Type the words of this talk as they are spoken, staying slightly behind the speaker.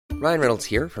Ryan Reynolds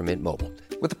here from Mint Mobile.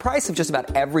 With the price of just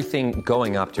about everything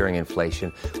going up during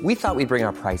inflation, we thought we'd bring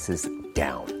our prices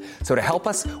down. So to help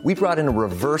us, we brought in a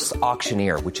reverse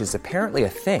auctioneer, which is apparently a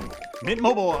thing. Mint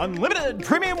Mobile Unlimited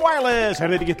Premium Wireless. How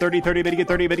to get 30, 30, bit to get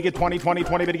 30, bit to get 20, 20,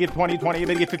 20, bit to get 20, 20,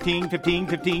 bit to get 15, 15,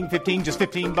 15, 15, just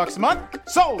 $15 a month?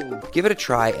 Sold! Give it a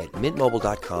try at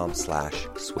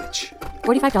mintmobile.com/switch.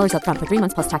 $45 up front for 3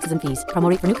 months plus taxes and fees. Promo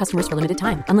rate for new customers for limited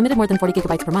time. Unlimited more than 40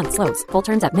 gigabytes per month. Slows full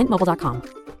terms at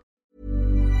mintmobile.com.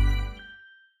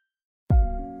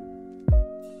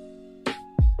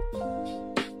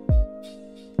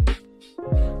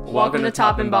 Welcome to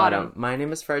Top and Bottom. My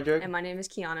name is Frederick. And my name is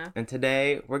Kiana. And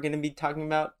today we're going to be talking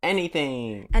about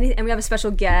anything. And we have a special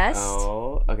guest.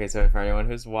 Oh, okay. So for anyone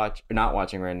who's not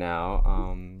watching right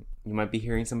now, you might be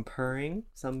hearing some purring,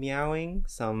 some meowing,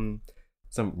 some.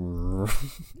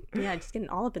 Yeah, just getting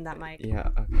all up in that mic. Yeah.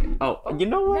 Okay. Oh, you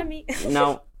know what? Remy.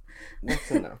 No,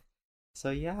 that's enough. So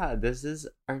yeah, this is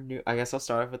our new. I guess I'll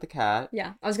start off with the cat.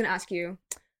 Yeah, I was gonna ask you,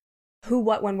 who,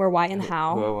 what, when, where, why, and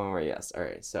how. Who, when, where? Yes. All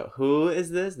right. So who is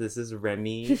this? This is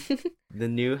Remy, the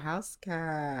new house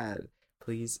cat.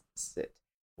 Please sit.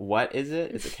 What is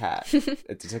it? It's a cat.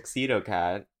 It's a tuxedo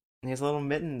cat. And he has little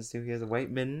mittens too. He has white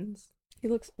mittens. He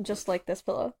looks just like this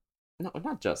pillow. No,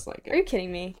 not just like it. Are you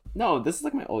kidding me? No, this is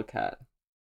like my old cat.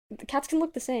 The cats can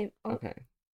look the same. Oh. Okay.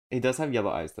 He does have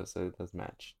yellow eyes though, so it does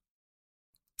match.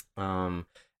 And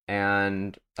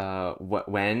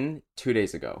when 2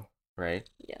 days ago, right?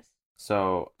 Yes.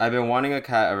 So I've been wanting a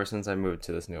cat ever since I moved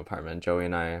to this new apartment. Joey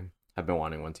and I have been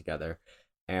wanting one together.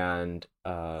 And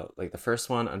like the first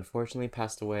one unfortunately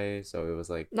passed away, so it was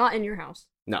like Not in your house.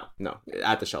 No,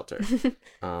 at the shelter.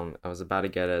 I was about to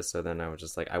get it, so then I was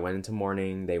just like, I went into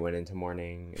mourning, they went into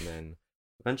mourning, and then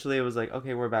eventually it was like,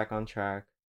 okay, we're back on track.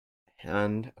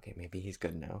 And okay, maybe he's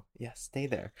good now. Yes, stay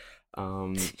there.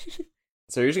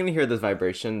 So you're just gonna hear this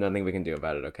vibration. Nothing we can do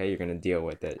about it. Okay, you're gonna deal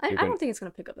with it. I don't think it's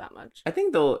gonna pick up that much. I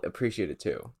think they'll appreciate it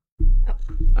too. Oh,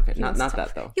 okay, not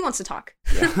that though. He wants to talk.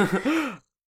 Yeah.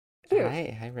 Cute.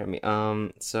 Hi, Remy.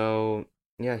 So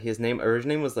yeah, his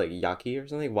original name was like Yaqui or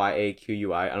something.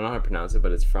 Yaqui. I don't know how to pronounce it,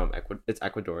 but it's from it's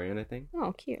Ecuadorian, I think.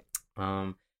 Oh, cute.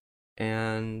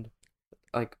 And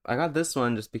like I got this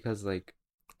one just because like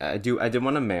I did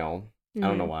want a male. I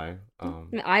don't know why.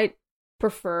 I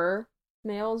prefer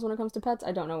males when it comes to pets.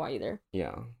 I don't know why either.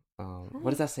 Yeah.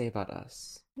 What does that say about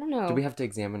us? I don't know. Do we have to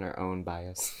examine our own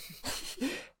bias?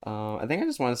 I think I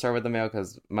just want to start with the male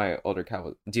because my older cat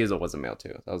Diesel was a male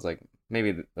too. So I was like,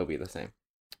 maybe they'll be the same.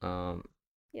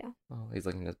 Yeah. Oh, he's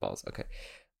licking his balls. Okay.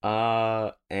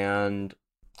 And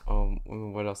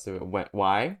what else do we?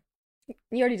 Why?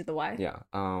 You already did the why. Yeah.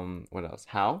 What else?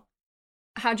 How?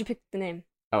 How'd you pick the name?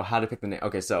 Oh, how to pick the name.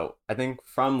 Okay, so I think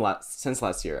since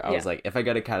last year, I was like, if I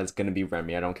get a cat, it's gonna be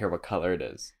Remy. I don't care what color it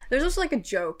is. There's also like a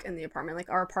joke in the apartment. Like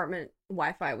our apartment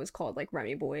Wi-Fi was called like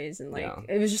Remy Boys, and like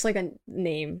it was just like a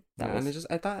name. And I think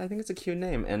it's a cute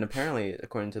name. And apparently,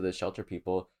 according to the shelter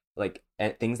people, like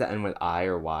things that end with I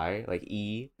or Y, like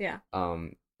E. Yeah.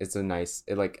 It's a nice.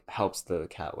 It like helps the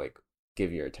cat like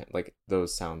give your attention. Like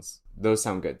those sound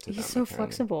good to them. He's so apparently.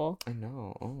 flexible. I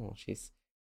know. Oh, she's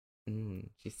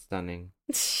stunning.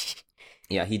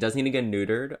 Yeah, he does need to get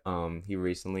neutered. He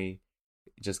recently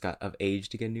just got of age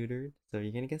to get neutered, so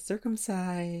you're gonna get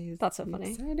circumcised. That's so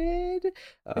funny. Excited.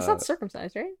 It's not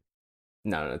circumcised, right?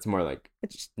 No, it's more like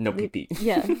it's just no pee.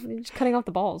 Yeah, just cutting off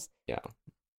the balls. Yeah.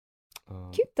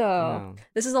 Cute though. Yeah.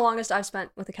 This is the longest I've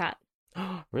spent with a cat.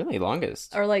 Really,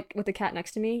 longest? Or like with the cat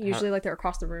next to me. Usually, like they're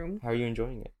across the room. How are you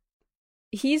enjoying it?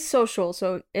 He's social,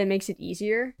 so it makes it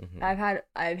easier. Mm-hmm.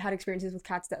 I've had experiences with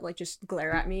cats that like just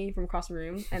glare at me from across the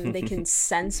room, and they can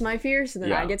sense my fear, so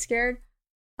then I get scared.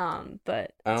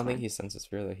 But I don't think he senses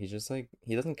fear. Though. He's just like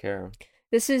he doesn't care.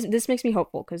 This makes me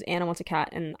hopeful because Anna wants a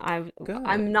cat, and I'm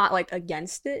not like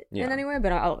against it in any way,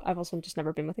 but I've also just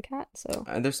never been with a cat. So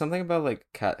there's something about like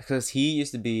cat because he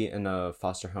used to be in a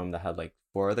foster home that had like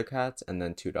 4 other cats and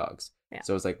then 2 dogs. Yeah.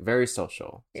 So it's like very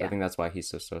social. So I think that's why he's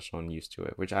so social and used to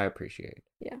it, which I appreciate.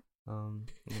 Yeah.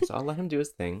 So I'll let him do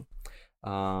his thing.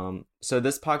 So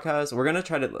this podcast, we're gonna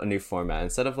try a new format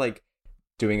instead of like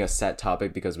doing a set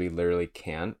topic because we literally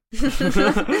can't.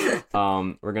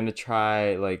 We're gonna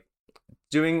try like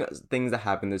doing things that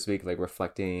happened this week, like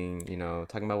reflecting,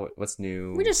 talking about what's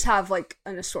new. We just have like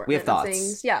an assortment we have thoughts. Of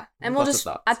things. Yeah. And we'll just,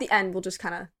 at the end, we'll just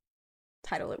kind of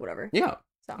title it whatever. Yeah.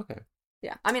 So. Okay.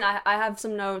 Yeah. I mean, I have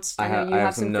some notes. I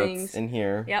have some notes things in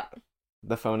here. Yep.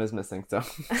 The phone is missing, so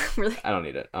really? I don't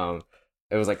need it.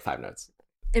 It was like 5 notes.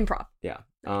 Improv. Yeah.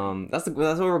 That's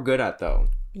what we're good at, though.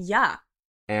 Yeah.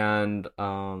 And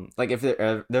like if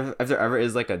there ever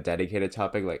is like a dedicated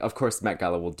topic, like of course Met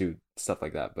Gala will do stuff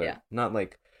like that, but not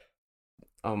like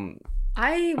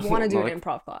I want to do like, an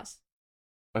improv class.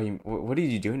 Oh, what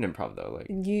did you do in improv though? Like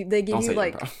they give don't you say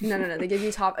like improv. no, they give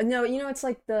you no, it's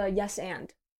like the yes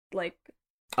and like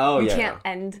oh you yeah, can't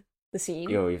end the scene.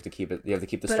 Yo, you have to keep the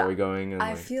But story going. And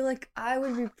I feel like I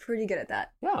would be pretty good at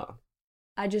that. yeah,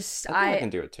 I just I think I can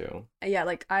do it too. yeah,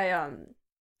 like I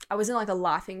was in like a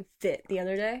laughing fit the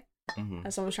other day Mm-hmm.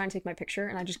 as someone was trying to take my picture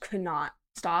and I just could not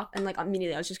stop, and like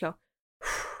immediately I was just go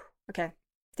okay,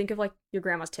 think of like your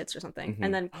grandma's tits or something,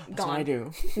 and then That's gone. what I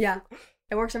do. Yeah,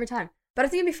 it works every time. But I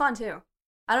think it'd be fun too.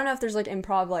 I don't know if there's like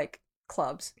improv like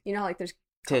clubs, like there's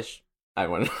Tish, I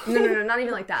want. no, not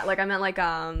even like that. Like I meant like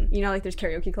like there's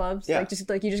karaoke clubs. Yeah. Like just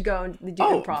like you just go and they do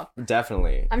Oh, improv.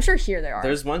 definitely. I'm sure here there are.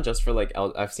 There's one just for like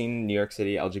I've seen New York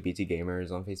City LGBT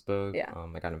gamers on Facebook. Yeah.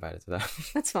 I got invited to that.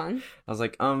 That's fun. I was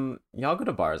like, y'all go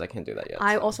to bars. I can't do that yet.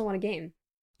 I so. also want a game.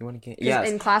 You want a game? 'Cause Yes.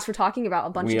 in class we're talking about a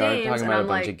bunch we of are games. talking and about I'm a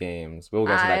bunch like, of games. We'll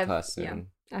get to that class soon.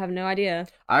 Yeah, I have no idea.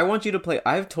 I want you to play.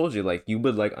 I've told you like you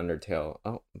would like Undertale.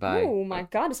 Oh, bye. Oh my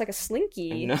god, it's like a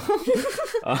slinky. No.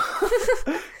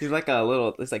 He's like a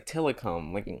little. It's like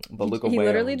Telecom, like Beluga He whale.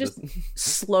 literally just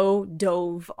slow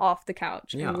dove off the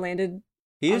couch Yeah. and landed.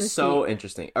 He on is his so feet.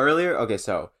 interesting. Earlier, okay.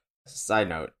 So, side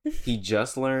note, he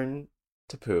just learned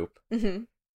to poop. Mhm.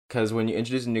 Because when you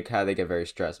introduce a new cat, they get very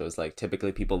stressed. So it's like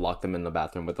typically people lock them in the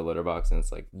bathroom with the litter box, and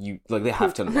it's like they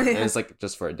have to learn, and it's like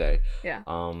just for a day. Yeah.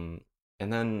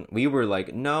 And then we were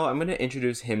like, no, I'm gonna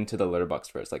introduce him to the litter box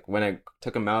first. Like when I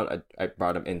took him out, I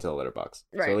brought him into the litter box,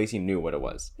 Right. so at least he knew what it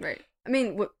was. Right. I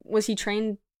mean, was he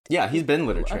trained? Yeah, he's been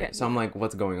litter trained. Okay. So I'm like,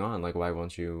 what's going on? Like, why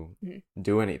won't you Mhm.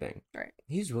 do anything? Right.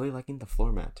 He's really liking the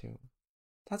floor mat too.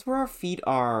 That's where our feet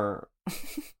are.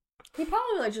 He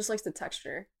probably like just likes the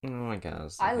texture. Oh, I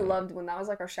guess. I okay. loved when that was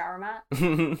like our shower mat.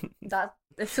 That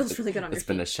it feels really good on your It's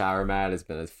feet. been a shower mat. It's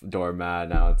been a door mat.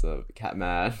 Now it's a cat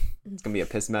mat. It's gonna be a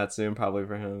piss mat soon, probably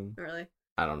for him. Really.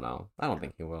 I don't know. I don't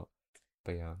think he will.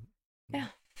 But yeah. Yeah.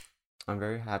 I'm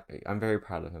very happy. I'm very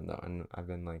proud of him though, and I've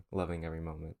been like loving every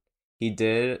moment. He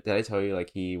did. Did I tell you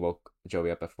like he woke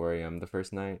Joey up at 4 a.m. the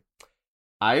first night?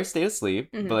 I stayed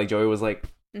asleep, Mhm. but like Joey was like,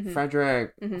 Mhm.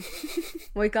 Frederick,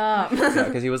 Wake up. yeah,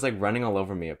 because he was like running all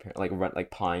over me, apparently,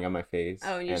 like pawing on my face.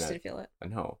 Oh, and you just I didn't feel it.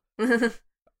 know. I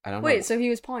don't know. Wait, so he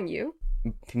was pawing you?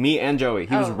 Me and Joey.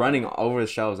 He was Oh. running over the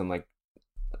shelves and like,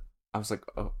 I was like,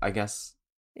 oh, I guess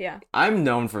Yeah. I'm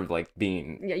known for like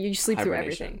being Yeah, you sleep through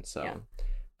hibernation. everything. So, Yeah.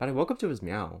 but I woke up to his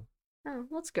meow. Oh,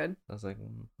 that's good. I was like,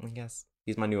 I guess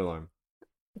he's my new alarm.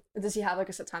 Does he have like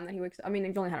a set time that he wakes up? I mean,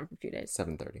 you've only had him for a few days.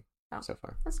 7:30 Oh. so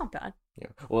far. That's not bad. Yeah.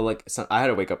 Well, like I had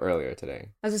to wake up earlier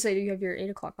today. I was gonna say, do you have your 8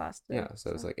 o'clock class today? Yeah.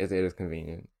 So it's like it is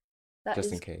convenient, that just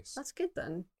is- in case. That's good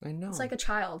then. I know. It's like a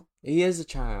child. He is a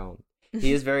child.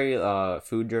 He is very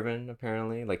food driven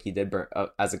apparently. Like he did burn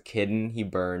as a kitten. He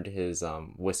burned his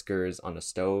whiskers on a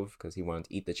stove because he wanted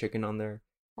to eat the chicken on there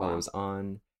while it Wow. was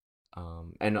on.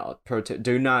 And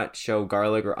do not show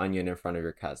garlic or onion in front of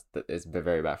your cats. That is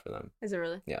very bad for them. Is it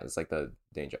really? Yeah, it's like the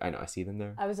danger. I know. I see them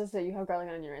there. I was gonna say you have garlic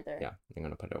onion right there. Yeah, I'm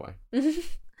gonna put it away.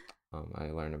 I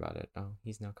learned about it. Oh,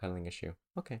 he's now cuddling a shoe.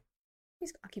 Okay,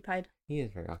 He's occupied. he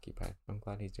is very occupied. I'm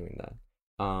glad he's doing that.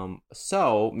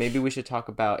 So maybe we should talk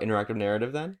about interactive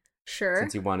narrative then, Sure.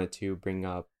 since you wanted to bring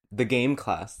up the game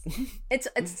class, It's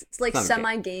like not a game.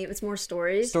 semi-game. It's more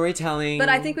stories. storytelling. But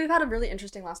I think we've had a really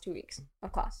interesting last 2 weeks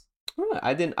of class.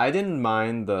 I didn't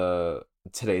mind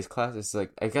today's class. It's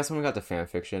like I guess when we got to fan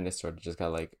fiction, it sort of just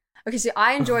got like Okay, see,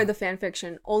 I enjoyed the fan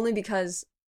fiction only because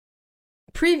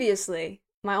previously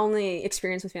my only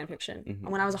experience with fan fiction Mhm.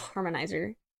 when I was a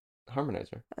harmonizer,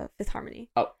 harmonizer. Fifth Harmony.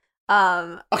 Oh.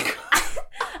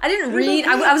 I didn't read.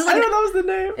 I was like, I know that was the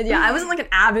name. yeah, I wasn't like an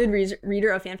avid reader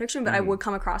of fan fiction, but I Mhm. would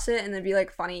come across it and it'd be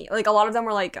like funny. Like a lot of them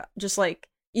were like just like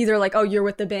either like, oh, you're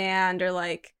with the band, or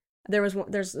like there's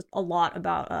a lot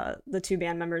about the two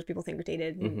band members people think were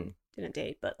dated and Mhm. didn't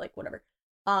date, but like whatever,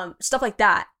 stuff like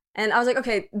that. And I was like,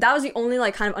 okay, that was the only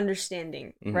like kind of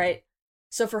understanding, Mhm. right?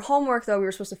 So for homework though, we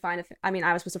were supposed to find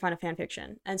I was supposed to find a fan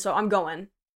fiction, and so I'm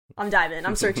diving,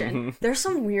 I'm searching. There's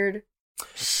some weird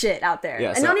shit out there, Yeah,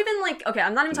 and so- not even like, okay,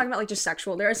 I'm not even talking about like just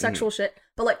sexual. There is sexual shit,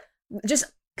 but like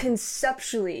just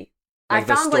conceptually, Like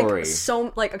the I found story. like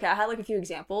so like, okay, I had like a few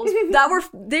examples that were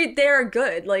they are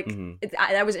good. Like Mhm.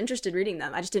 I was interested reading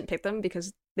them. I just didn't pick them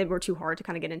because they were too hard to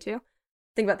kind of get into.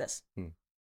 Think about this: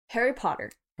 Harry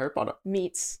Potter Harry Potter.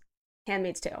 meets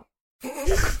Handmaid's Tale.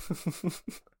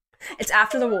 It's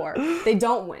after the war. They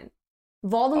don't win.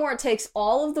 Voldemort takes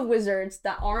all of the wizards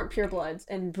that aren't purebloods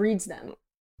and breeds them.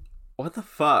 What the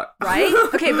fuck? Right?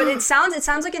 Okay, but it sounds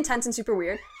like intense and super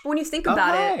weird. But when you think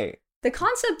about it, Okay. the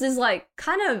concept is like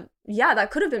kind of, yeah, that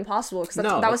could have been possible because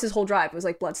No, that was his whole drive, was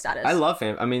like blood status. I love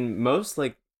fan. I mean, most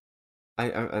like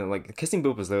I like Kissing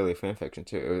Booth was literally fan fiction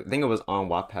too. I think it was on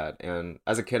Wattpad, and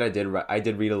as a kid, I did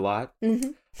read a lot.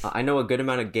 Mm-hmm. I know a good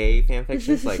amount of gay fan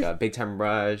fictions, like Big Time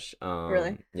Rush.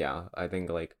 Really? Yeah, I think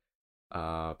like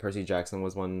Percy Jackson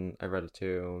was one I read it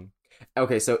too.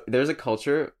 Okay, so there's a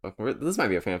culture. This might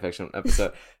be a fan fiction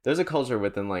episode. There's a culture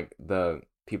within like the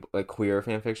people like queer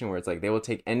fan fiction where it's like they will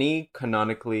take any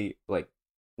canonically like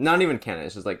not even canon.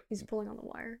 It's just like He's pulling on the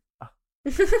wire.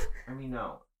 I mean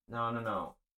no.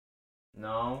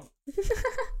 I'm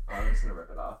just gonna rip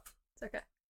it off. It's okay.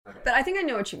 Okay. But I think I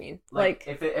know what you mean. Like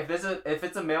if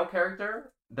it's a male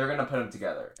character, they're gonna put them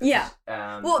together. Yeah.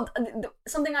 Well,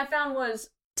 something I found was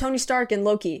Tony Stark and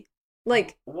Loki.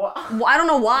 Like, what? Well, I don't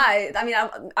know why. I mean,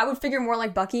 I would figure more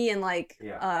like Bucky and like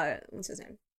what's his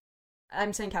name?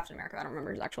 I'm saying Captain America. I don't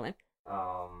remember his actual name.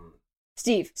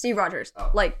 Steve Rogers.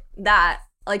 Oh. Like that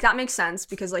makes sense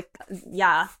because like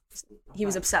yeah, he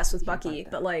was obsessed with Bucky,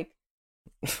 but like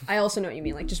I also know what you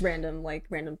mean. Like just random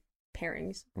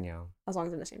pairings. Yeah. As long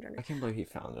as they're the same gender. I can't believe he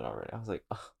found it already. I was like,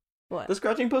 ugh. What? The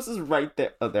scratching post is right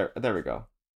there. Oh, there we go.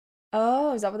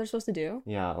 Oh, is that what they're supposed to do?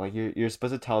 Yeah, like you're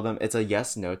supposed to tell them it's a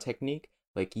yes/no technique.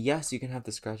 Like, yes, you can have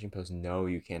the scratching post. No,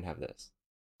 you can't have this.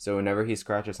 So whenever he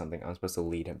scratches something, I'm supposed to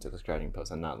lead him to the scratching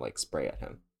post and not like spray at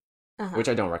him, which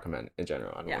I don't recommend in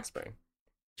general. I don't like spraying.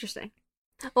 Interesting.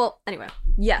 Well, anyway,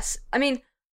 yes. I mean,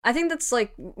 I think that's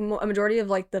like a majority of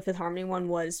like the Fifth Harmony one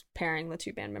was pairing the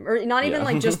two band members, or not even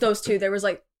like just those two.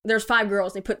 There's 5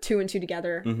 girls. They put 2 and 2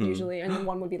 together usually, and then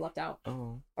one would be left out.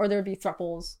 Oh. Or there would be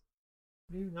thruples.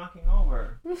 What are you knocking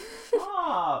over?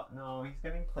 Stop! No, he's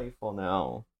getting playful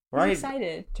now. Right? He's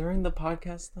excited. During the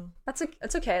podcast, though? That's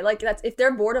okay. Like, if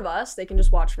they're bored of us, they can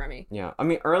just watch Remy. Yeah. I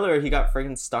mean, earlier he got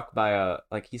freaking stuck by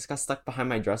he got stuck behind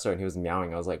my dresser and he was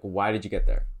meowing. I was like, why did you get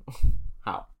there?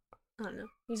 How? I don't know.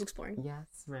 He's exploring. Yes,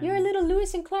 Remy. You're a little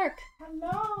Lewis and Clark.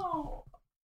 Hello!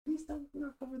 Please don't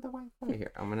knock over the Wi-Fi.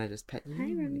 Here, I'm gonna just pet you. Hi,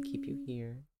 I'm Remy. gonna keep you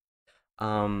here.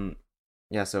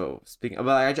 Yeah, so speaking of,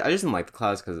 I just didn't like the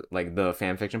clouds because like the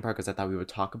fan fiction part because I thought we would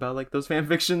talk about like those fan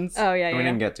fictions. Oh yeah, and we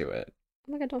didn't get to it.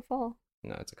 Oh my god, don't fall.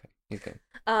 No, it's okay. He's good.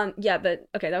 Yeah, but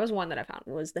okay, that was one that I found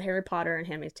was the Harry Potter and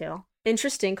Handmaid's Tale.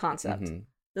 Interesting concept. Mm-hmm.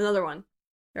 Another one.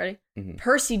 Ready? Mm-hmm.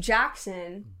 Percy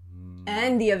Jackson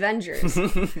and the Avengers.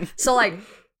 So like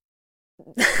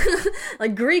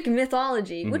like Greek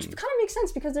mythology, which kind of makes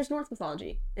sense because there's Norse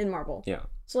mythology in Marvel. Yeah.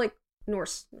 So like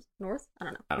North? I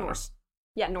don't know. I don't Norse.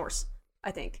 Yeah, Norse,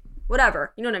 I think.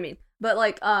 Whatever. You know what I mean? But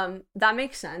like that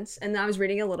makes sense. And then I was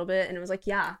reading a little bit and it was like,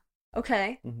 yeah,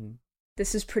 okay. Mm-hmm.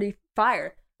 This is pretty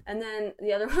fire. And then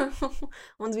the other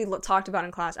ones we talked about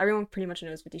in class, everyone pretty much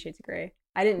knows 50 Shades of Grey.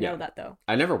 I didn't know that though.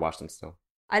 I never watched them still.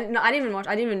 I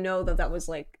didn't even know that was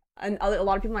like a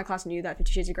lot of people in my class knew that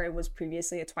 50 Shades of Grey was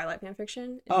previously a Twilight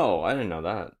fanfiction. Oh, I didn't know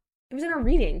that. It was in our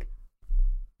reading.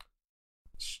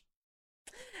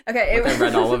 Okay, I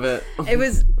read all of it. It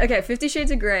was okay. 50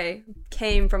 Shades of Grey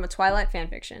came from a Twilight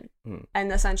fanfiction,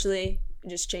 and essentially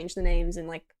just changed the names and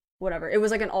like whatever. It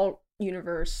was like an alt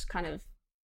universe kind of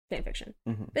fanfiction.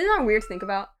 Mm-hmm. Isn't that weird to think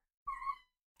about?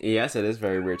 Yes, it is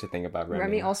very weird to think about.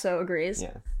 Remy also agrees.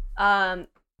 Yeah.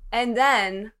 And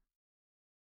then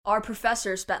our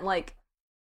professor spent like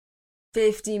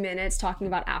 50 minutes talking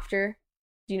about After.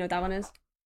 Do you know what that one is?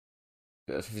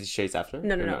 50 Shades After?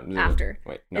 No, After.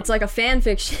 Wait, no. It's like a fan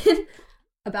fiction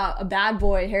about a bad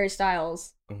boy, Harry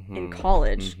Styles, in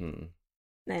college. Mm-hmm.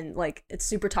 And like it's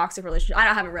super toxic relationship. I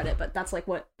haven't read it, but that's like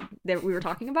what we were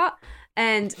talking about.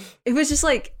 And it was just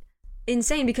like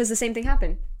insane because the same thing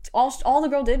happened. All the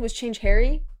girl did was change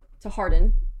Harry to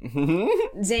Harden,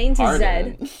 Zayn to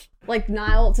Zed, like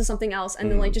Niall to something else, and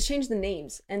then like just change the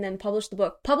names and then publish the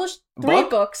book. Published 3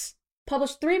 books,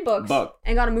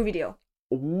 and got a movie deal.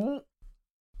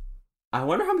 I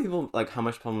wonder how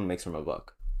much someone makes from a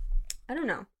book. I don't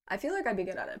know. I feel like I'd be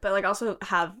good at it, but like also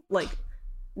have like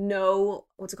no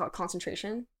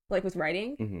concentration. Like with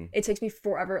writing, it takes me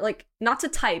forever. Like not to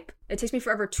type, it takes me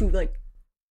forever to like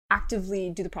actively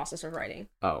do the process of writing.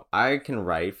 Oh, I can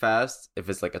write fast if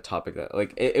it's like a topic that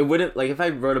like it wouldn't like if I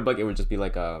wrote a book, it would just be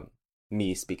like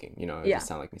me speaking. You know, it would just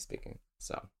sound like me speaking.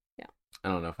 So yeah, I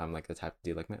don't know if I'm like the type to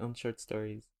do like my own short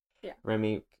stories. Yeah,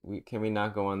 Remy, can we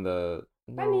not go on the?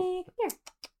 No. Remy, come here.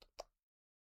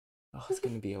 Oh, it's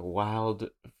gonna be a wild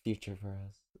future for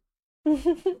us.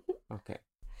 Okay.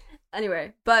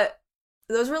 Anyway, but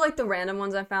those were like the random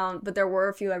ones I found, but there were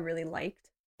a few I really liked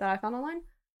that I found online.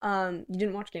 You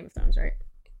didn't watch Game of Thrones, right?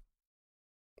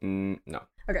 No.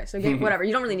 Okay, so whatever.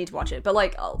 You don't really need to watch it, but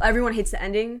like everyone hates the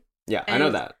ending. Yeah, I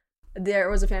know that. There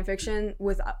was a fan fiction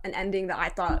with an ending that I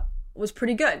thought was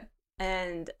pretty good,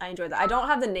 and I enjoyed that. I don't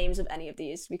have the names of any of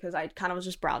these because I kind of was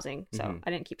just browsing, so I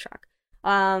didn't keep track.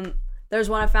 There's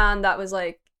one I found that was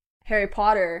like Harry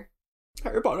Potter,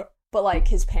 but like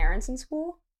his parents in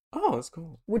school. Oh, that's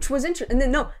cool. Which was interesting. And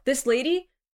then no, this lady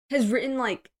has written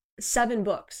like 7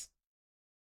 books.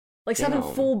 Like 7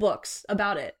 full books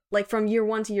about it. Like from year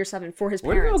 1 to year 7 for his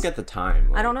parents. Where do you get the time?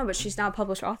 Like... I don't know, but she's now a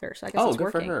published author, so I guess it's good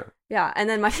working. for her. Yeah, and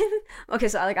then my okay,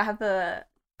 so like I have a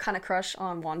kind of crush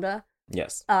on Wanda.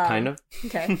 Yes, kind of.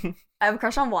 Okay. I have a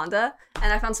crush on Wanda,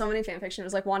 and I found so many fanfiction. It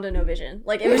was like Wanda no Vision.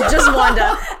 Like, it was just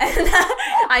Wanda. And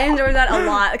I enjoyed that a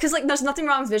lot. Because, like, there's nothing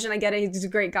wrong with Vision. I get it. He's a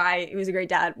great guy. He was a great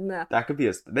dad. Nah. That could be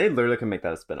they literally can make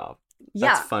that a spinoff.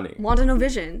 Yeah. That's funny. Wanda no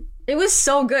Vision. It was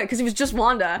so good, because it was just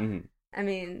Wanda. Mm-hmm. I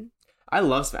mean... I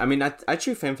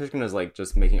treat fanfiction as, like,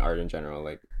 just making art in general.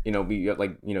 Like, you know, we have,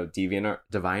 like, you know,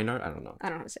 divine art? I don't know. I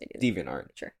don't know how to say it. Deviant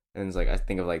art. Sure. And it's like, I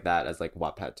think of like that as like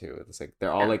Wattpad too. It's like,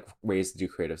 they're all like ways to do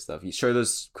creative stuff. Sure,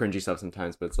 there's cringy stuff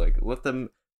sometimes, but it's like, let them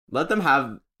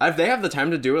have, if they have the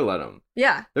time to do it, let them.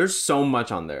 Yeah. There's so much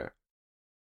on there.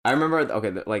 I remember,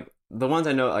 okay, like the ones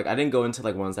I know, like I didn't go into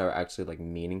like ones that were actually like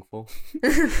meaningful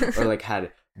or like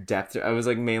had depth. I was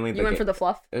like mainly. You went for the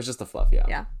fluff? It was just the fluff, yeah.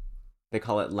 Yeah. They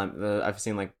call it I've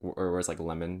seen like, or where it's like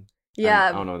lemon. Yeah.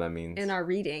 I don't know what that means. In our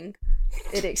reading,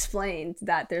 it explained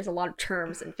that there's a lot of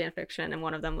terms in fanfiction, and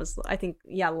one of them was, I think,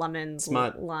 lemon,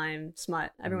 smut, lime,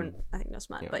 smut. Everyone, I think, knows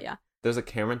smut, but yeah. There's a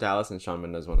Cameron Dallas and Shawn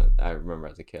Mendes one that I remember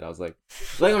as a kid. I was like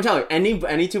I'm telling you,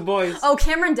 any 2 boys. Oh,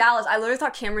 Cameron Dallas. I literally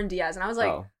thought Cameron Diaz, and I was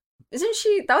like, isn't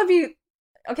she? That would be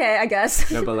okay, I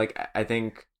guess. No, but like I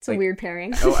think it's like, a weird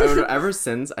pairing. I don't know. Ever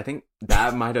since, I think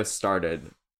that might have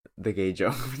started the gay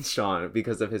joke with Shawn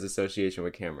because of his association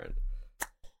with Cameron.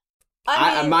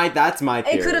 I mean, that's my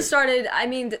theory. It could have started. I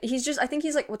mean, I think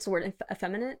he's like, what's the word?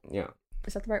 Effeminate? Yeah.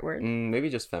 Is that the right word? Maybe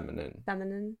just feminine.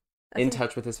 Feminine. In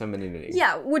touch with his femininity.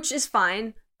 Yeah, which is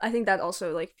fine. I think that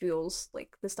also like fuels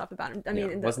like the stuff about him. I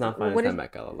mean, what's not fine is Femme.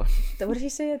 What did he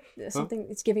say? Something.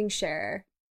 It's giving share.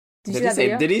 Did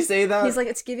he say that? He's like,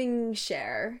 it's giving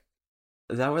share.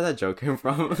 Is that where that joke came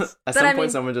from? Yes. At some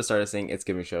point, someone just started saying it's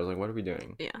giving share. I was like, what are we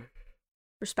doing? Yeah.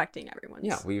 Respecting everyone's.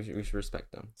 Yeah, we should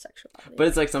respect them. Sexuality. But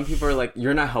it's like some people are like,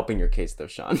 you're not helping your case though,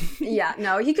 Shawn. Yeah,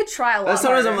 no, he could try a lot.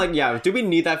 Sometimes I'm like, yeah, do we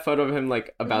need that photo of him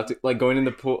like about to like going in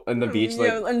the pool in the beach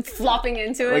like and flopping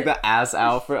into it like the ass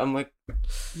out for? I'm like,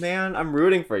 man, I'm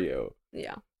rooting for you.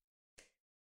 Yeah.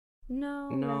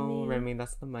 No, Remy,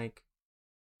 that's the mic.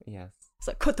 Yes. It's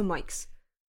like, cut the mics.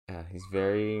 Yeah, he's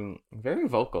very, very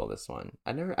vocal. This one,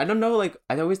 I don't know. Like,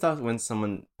 I always thought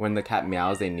when the cat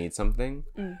meows, they need something.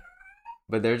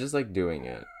 But they're just like doing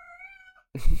it.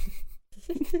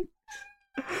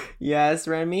 Yes,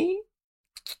 Remy?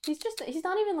 He's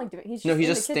not even like doing he's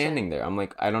just standing there. I'm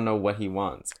like, I don't know what he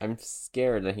wants. I'm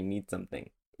scared that he needs something.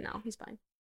 No, he's fine.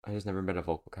 I just never met a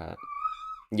vocal cat.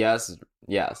 Yes.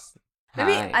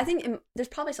 Maybe Hi. I think there's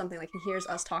probably something like he hears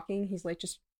us talking. He's like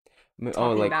just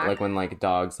like when like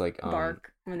dogs like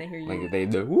bark when they hear you. Like they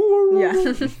do.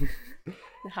 Yeah.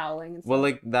 The howling and stuff. Well,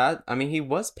 like that. I mean, he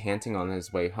was panting on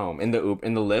his way home. In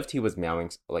the lift, he was meowing.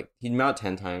 Like he meowed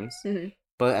 10 times. Mm-hmm.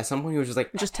 But at some point, he was just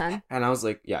like, just 10. And I was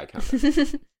like, yeah, I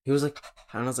counted. He was like,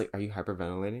 and I was like, are you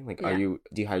hyperventilating? Like, are you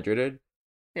dehydrated?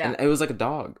 Yeah. And it was like a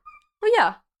dog. Oh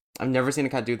yeah. I've never seen a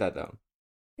cat do that though.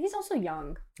 He's also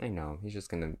young. I know. He's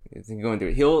going through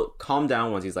it. He'll calm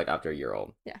down once he's like after a year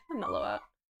old. Yeah, he'll mellow out.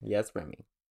 Yes, Remy.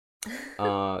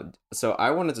 So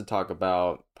I wanted to talk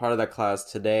about part of that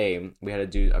class today. We had to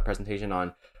do a presentation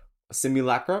on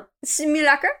simulacra.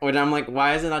 Which I'm like,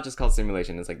 why is it not just called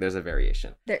simulation? It's like there's a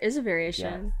variation. There is a variation.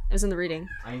 Yeah. It was in the reading.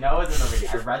 I know it's in the reading.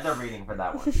 I read the reading for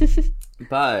that one.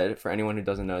 But for anyone who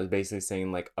doesn't know, it's basically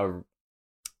saying like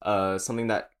something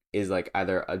that is like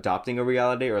either adopting a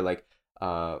reality or like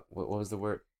what was the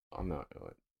word? Oh no.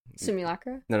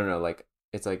 Simulacra? No. Like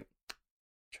it's like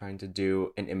trying to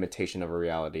do an imitation of a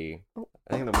reality. Oh.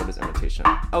 I think the word is imitation.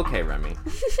 Okay, Remy.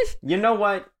 You know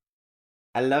what?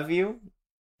 I love you.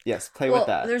 Yes, play with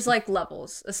that. There's like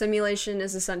levels. A simulation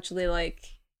is essentially like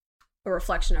a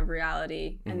reflection of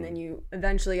reality, and then you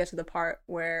eventually get to the part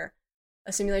where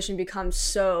a simulation becomes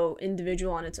so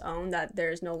individual on its own that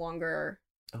there's no longer.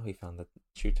 Oh, he found the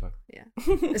chew toy. Yeah,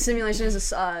 a simulation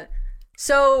is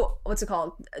so what's it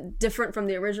called? Different from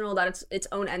the original, that it's its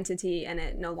own entity, and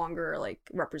it no longer like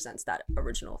represents that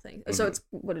original thing. Mm-hmm. So it's,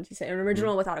 what did he say? An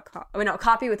original without a copy. I mean, no, a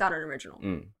copy without an original.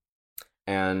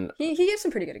 And he gave some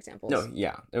pretty good examples. No,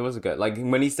 yeah, it was good. Like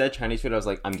when he said Chinese food, I was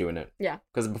like, I'm doing it. Yeah.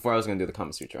 Because before I was gonna do the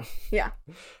Kama Sutra. Yeah.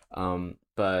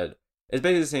 But it's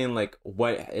basically saying like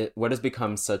what has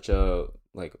become such a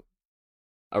like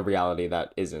a reality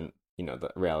that isn't, you know,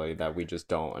 the reality that we just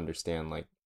don't understand, like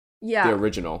the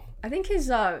original. I think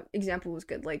his example was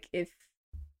good. Like if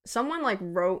someone like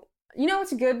wrote You know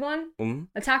what's a good one? Mm-hmm.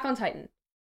 Attack on Titan.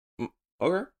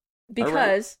 Okay.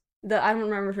 Because I don't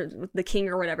remember if it was the king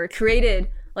or whatever created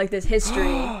like this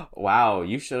history. Wow,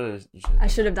 you should. I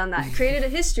should have done that. Created a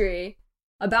history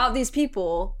about these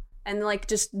people and like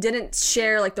just didn't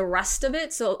share like the rest of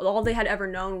it. So all they had ever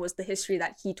known was the history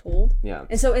that he told. Yeah.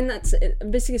 And so in that,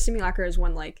 basically, a simulacra is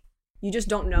when like you just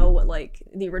don't know what like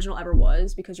the original ever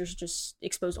was because you're just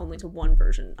exposed only to one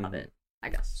version of it, I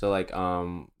guess. So like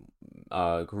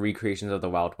recreations of the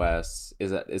Wild West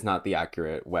is not the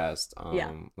accurate West.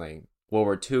 Like World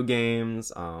War II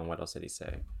games. What else did he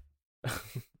say?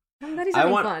 That is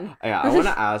having fun. Yeah, I want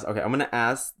to ask. Okay, I'm gonna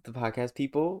ask the podcast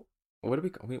people. What do we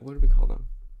call them?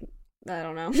 I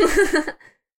don't know.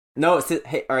 No,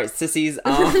 hey, all right, sissies.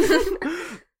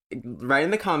 Write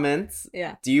in the comments.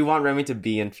 Yeah. Do you want Remy to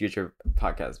be in future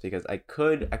podcasts? Because I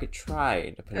could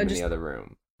try to put him in the other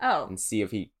room. Oh. And see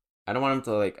if he. I don't want him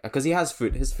to like, because he has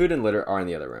food. His food and litter are in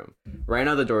the other room. Right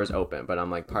now the door is open, but I'm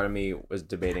like, part of me was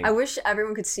debating. I wish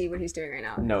everyone could see what he's doing right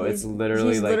now. No, he's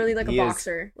literally like a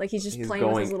boxer. Like he's just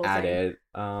playing with his little thing. He's going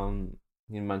at it.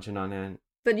 He's munching on it.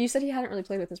 But you said he hadn't really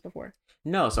played with this before.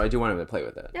 No, so I do want him to play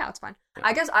with it. Yeah, it's fine. Yeah.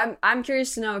 I guess I'm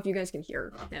curious to know if you guys can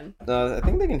hear him. I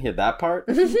think they can hear that part,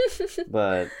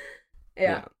 but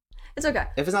yeah. It's okay.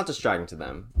 If it's not distracting to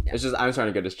them, it's just I'm trying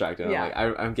to get distracted.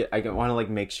 Yeah. I'm like I want to like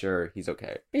make sure he's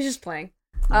okay. He's just playing.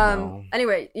 No.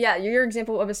 Anyway, yeah, your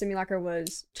example of a simulacra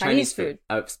was Chinese food.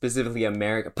 Specifically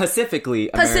Pacifically.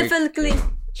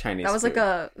 Chinese. That was food. like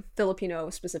a Filipino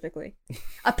specifically.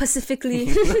 Pacifically.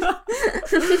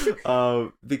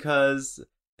 Because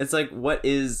it's like, what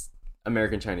is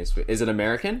American Chinese food? Is it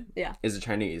American? Yeah. Is it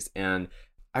Chinese? And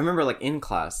I remember like in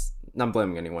class, not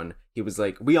blaming anyone, he was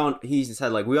like, he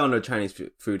said like, we all know Chinese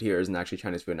food here isn't actually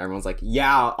Chinese food. And everyone's like,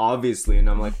 yeah, obviously. And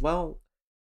I'm like, well,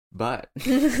 but.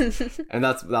 And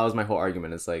that was my whole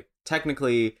argument. It's like,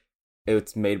 technically,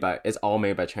 it's all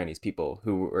made by Chinese people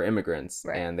who were immigrants,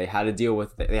 right. And they had to deal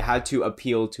with it. They had to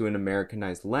appeal to an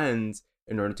Americanized lens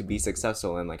in order to be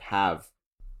successful and like have,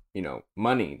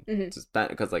 money to spend,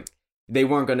 because like they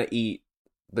weren't gonna eat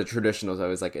the traditionals. I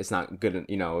was like, it's not good,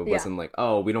 it wasn't like,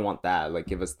 oh, we don't want that, like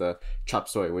give us the chop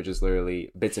suey, which is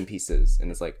literally bits and pieces. And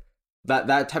it's like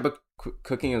that type of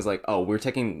cooking is like, oh, we're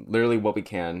taking literally what we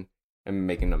can and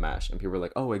making a mash, and people are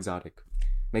like, oh, exotic,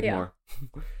 make more.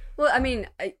 Well, I mean,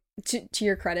 to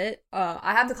your credit,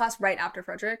 I have the class right after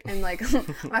Frederick, and like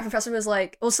my professor was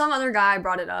like, well, some other guy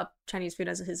brought it up, Chinese food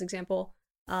as his example,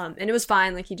 and it was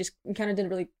fine. Like he kind of did a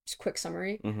really quick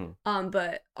summary.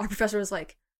 But our professor was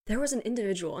like, there was an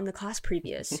individual in the class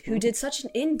previous who did such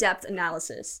an in-depth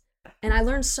analysis, and I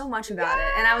learned so much about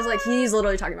it. And I was like, he's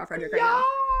literally talking about Frederick right now.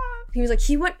 He was like,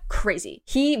 he went crazy.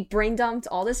 He brain dumped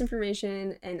all this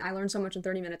information, and I learned so much in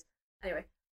 30 minutes. Anyway.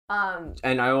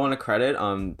 And I want to credit,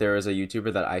 there is a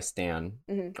YouTuber that I stan.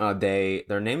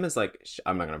 Their name is like,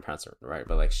 I'm not gonna pronounce it right,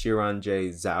 but like Shiran J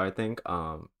Zhao, I think.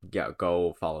 Yeah,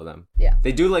 go follow them. Yeah,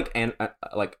 they do like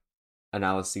like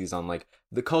analyses on like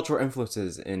the cultural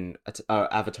influences in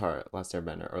Avatar: Last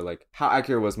Airbender, or like how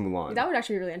accurate was Mulan. That would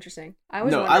actually be really interesting. I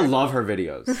love her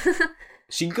videos.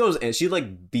 She goes and she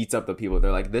like beats up the people.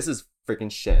 They're like, this is freaking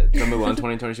shit. The Mulan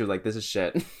 2020, she was like, this is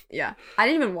shit. Yeah, I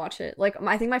didn't even watch it. Like,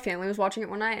 I think my family was watching it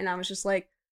one night, and I was just like,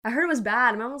 I heard it was bad.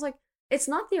 And my mom was like, it's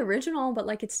not the original, but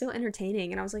like it's still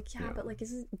entertaining. And I was like, yeah. But like,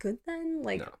 is it good then?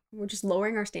 Like, we're just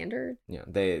lowering our standard. Yeah,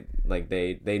 they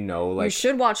know. Like, you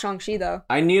should watch Shang-Chi though.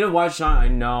 I need to watch Shang. I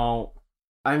know.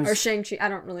 Or Shang-Chi. I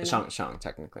don't really know. Shang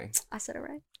technically. I said it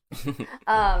right.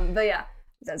 But yeah,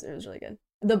 it was really good.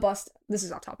 The bus. This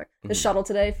is off topic. The shuttle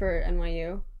today for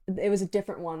NYU. It was a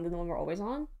different one than the one we're always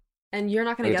on, and you're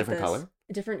not gonna get different this. Color?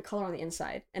 A different color on the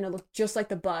inside, and it looked just like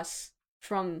the bus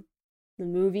from the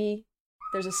movie.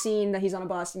 There's a scene that he's on a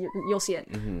bus. You'll see it.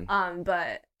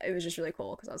 But it was just really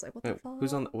cool because I was like, what the fuck?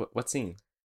 Who's on what scene?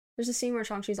 There's a scene where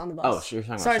Shang-Chi's on the bus. Oh, you're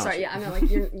talking about sorry. Yeah, I mean, like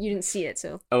you didn't see it,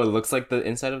 so. Oh, it looks like the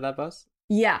inside of that bus?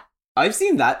 Yeah. I've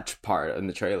seen that part in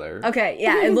the trailer. Okay,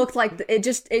 yeah, it looked like it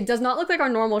does not look like our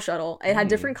normal shuttle. It had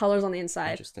different colors on the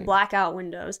inside, blackout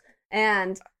windows,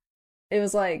 and it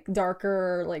was like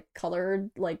darker, like colored,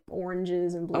 like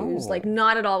oranges and blues, like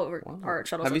not at all what our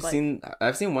shuttles look like.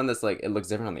 I've seen one that's like it looks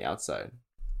different on the outside.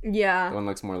 Yeah, the one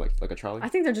looks more like a trolley. I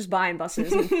think they're just buying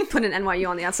buses and putting NYU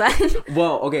on the outside.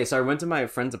 Well, okay, so I went to my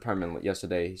friend's apartment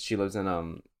yesterday. She lives in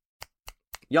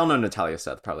y'all know Natalia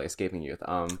Seth, probably Escaping Youth.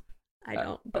 I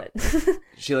don't, but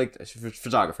she's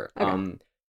photographer. Okay.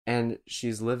 And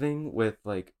she's living with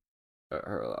like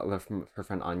her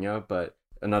friend Anya, but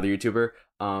another YouTuber.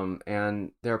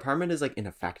 And their apartment is like in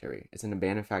a factory. It's an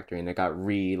abandoned factory, and it got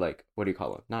what do you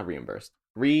call it? Not reimbursed.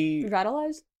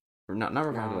 Revitalized? Not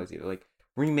revitalized either. Like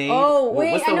remade. Oh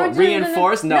wait, what's the I know word? what you're doing.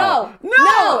 Reinforced? No.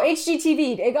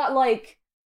 HGTV. It got like,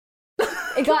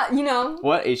 it got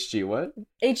What HG? What?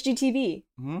 HGTV.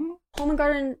 Home and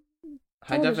Garden.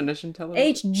 High television. definition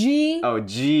television. HG. Oh,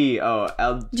 G. Oh,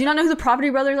 L. Do you not know who the Property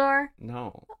Brothers are?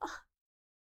 No.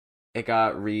 It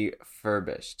got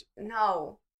refurbished.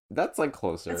 No, That's like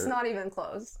closer. it's not even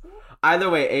close. Either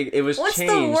way, it was What's the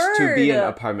changed to be an word?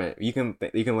 apartment. You can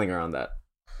linger on that.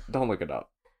 Don't look it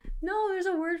up. No, there's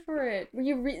a word for it.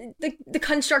 Where the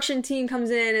construction team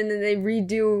comes in and then they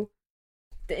redo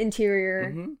the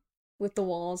interior with the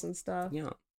walls and stuff.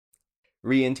 Yeah.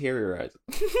 Re-interiorize.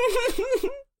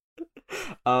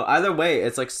 Either way,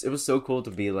 it's like it was so cool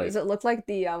to be like. Does it look like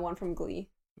the one from Glee?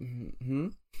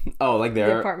 Oh, like The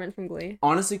there. apartment from Glee.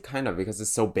 Honestly, kind of, because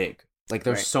it's so big. Like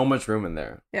there's Right. so much room in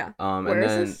there. Yeah. And Where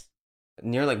is then this?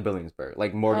 near like Billingsburg,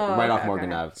 like Morgan, Oh, right okay, off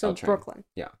Morgan okay. Ave. So L train. Brooklyn.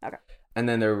 Yeah. Okay. And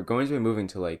then they're going to be moving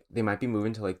to like they might be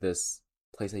moving to like this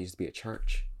place that used to be a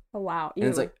church. Oh wow. And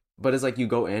it's Ew. like, but it's like you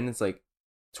go in, it's like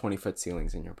 20-foot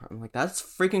ceilings in your apartment. Like that's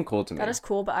freaking cool to me. That is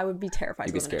cool, but I would be terrified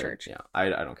You'd to be live in a scared. church. Yeah, I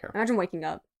don't care. Imagine waking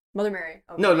up. Mother Mary.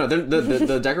 Oh, No,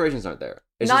 the decorations aren't there.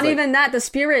 It's not just, like, even that. The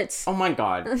spirits. Oh my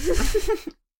god.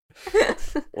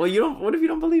 Well, you don't. What if you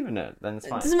don't believe in it? Then it's It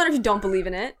fine. doesn't matter if you don't believe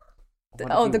in it. What if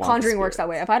Oh, you The want Conjuring works that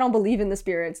way. spirits? If I don't believe in the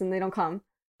spirits and they don't come.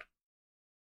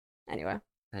 Anyway,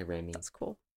 Hi, Rami. that's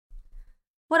cool.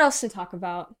 What else to talk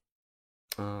about?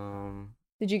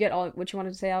 Did you get all what you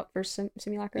wanted to say out for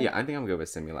Simulacra? Yeah, I think I'm good with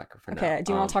Simulacra for now. Okay,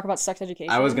 do you want to talk about sex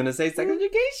education? I was gonna say sex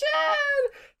education.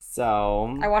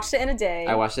 So I watched it in a day.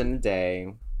 I watched it in a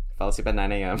day. Fell asleep at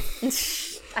 9 a.m.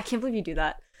 I can't believe you do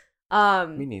that.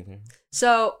 Me neither.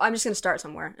 So I'm just gonna start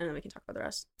somewhere, and then we can talk about the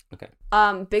rest.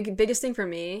 Okay. Biggest thing for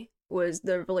me was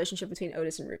the relationship between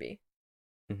Otis and Ruby.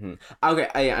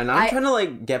 Okay, I'm trying to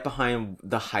like get behind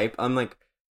the hype. I'm like,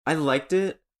 I liked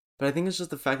it, but I think it's just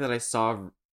the fact that I saw.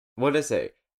 What did I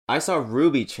say? I saw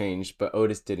Ruby change, but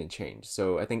Otis didn't change.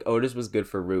 So I think Otis was good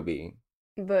for Ruby.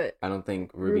 But I don't think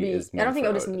Ruby is. I don't think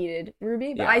meant Otis for needed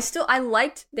Ruby, but Yeah. I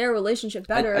liked their relationship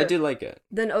better. I did like it,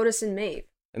 than Otis and Maeve.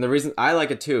 and the reason I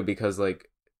like it too because like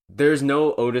there's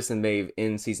no Otis and Maeve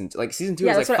in season 2. Like season 2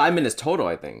 Yeah, is like that's what 5 minutes total.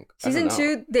 I think Season I don't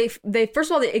know. 2, they first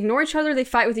of all they ignore each other, they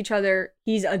fight with each other.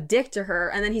 He's a dick to her,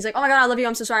 and then he's like, "Oh my god, I love you.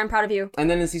 I'm so sorry. I'm proud of you." And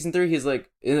then in season 3, he's like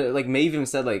Maeve even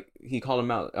said like he called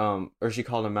him out, or she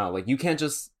called him out, like you can't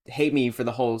just hate me for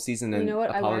the whole season and You know what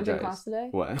apologize. I learned in class today?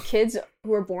 What? Kids who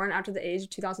were born after the age of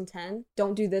 2010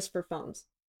 don't do this for phones.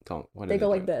 Don't. What They do go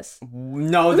do? like this.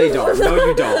 No, they don't. No,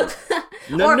 you don't.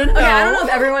 No, Or, no, no. Okay, I don't know if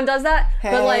everyone does that, but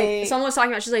Hey. like someone was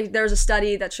talking about, she's like, there was a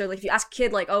study that showed like if you ask a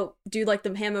kid like, oh, do like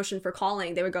the hand motion for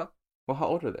calling, they would go Well, how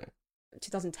old are they?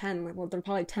 2010. Like, well, they're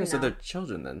probably 10 So now. they're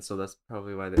children then. So that's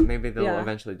probably why maybe they'll Yeah.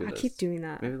 eventually do I this. keep doing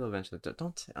that. Maybe they'll eventually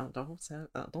don't say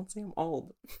I'm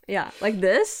old. Yeah, like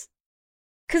this.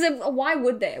 Because why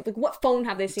would they? Like, what phone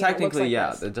have they seen? that looks Technically, like yeah,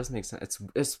 this? it does make sense.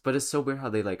 But it's so weird how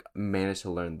they like managed to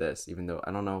learn this, even though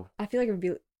I don't know I feel like it would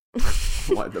be.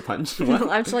 what the punch. What?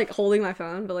 I'm just like holding my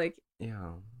phone, but like,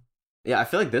 Yeah, I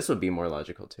feel like this would be more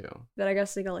logical too. but I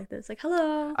guess they go like this, like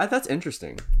hello. That's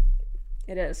interesting.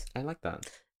 It is. I like that.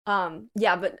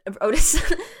 Yeah, but Otis.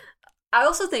 I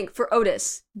also think for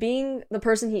Otis being the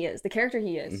person he is, the character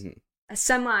he is, a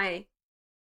semi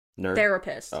Nerd.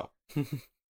 therapist. Oh.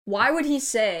 Why would he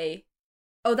say,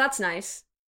 "Oh, that's nice"?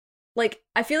 Like,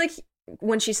 I feel like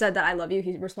when she said that I love you,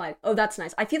 he replied, "Oh, that's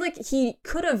nice." I feel like he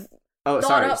could have. Oh, thought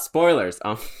sorry. up- Spoilers.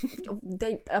 I'm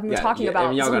Yeah, talking yeah,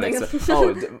 about y'all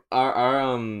something.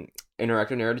 our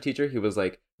interactive narrative teacher, he was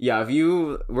like, yeah,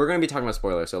 we're gonna be talking about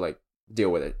spoilers, so like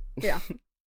deal with it. Yeah,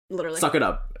 literally. Suck it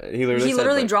up. He literally said,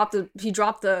 like,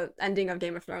 dropped the ending of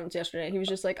Game of Thrones yesterday. He was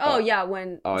just like, "Oh, Oh. yeah,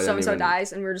 when Oh, I didn't so and so even-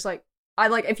 dies," and we are just like,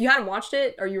 if you hadn't watched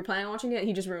it or you were planning on watching it,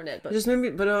 he just ruined it. But It just made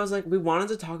me, but I was like, we wanted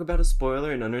to talk about a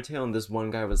spoiler in Undertale, and this one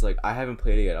guy was like, I haven't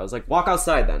played it yet. I was like, walk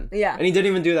outside then. Yeah. And he didn't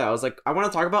even do that. I was like, I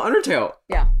want to talk about Undertale.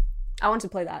 yeah, I want to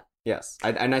play that. Yes.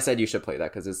 And I said you should play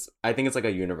that because I think it's like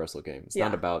a universal game. It's Yeah.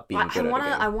 not about being good I at a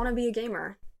game. I want to be a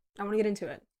gamer. I want to get into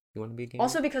it. You want to be a gamer?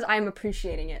 Also because I am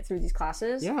appreciating it through these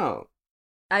classes. yeah.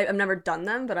 I've never done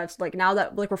them, but I've like now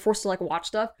that like we're forced to like watch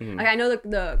stuff. Mhm. Like I know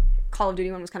the Call of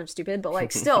Duty one was kind of stupid, but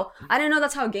like still, I didn't know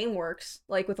that's how a game works.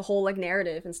 Like with the whole like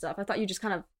narrative and stuff. I thought you just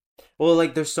kind of Well,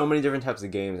 like there's so many different types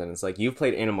of games, and it's like you've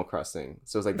played Animal Crossing,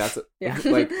 so it's like that's Yeah.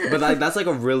 like, but like that's like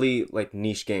a really like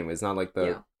niche game. It's not like the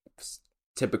Yeah.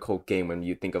 typical game when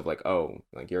you think of like, oh,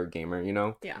 like you're a gamer, you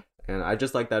know? Yeah. And I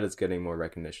just like that it's getting more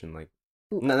recognition. Like,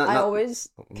 Ooh, No, not- I not- always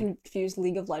confuse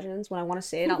League of Legends when I want to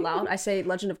say it out loud. I say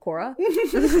Legend of Korra.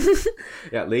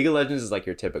 yeah, League of Legends is like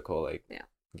your typical like Yeah.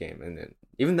 game, and then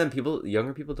even then,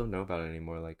 younger people don't know about it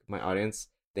anymore. Like my audience,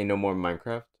 they know more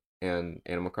Minecraft. and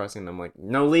Animal Crossing, and I'm like,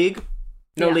 no League,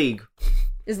 no League.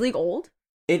 Is League old?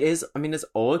 It is. I mean, it's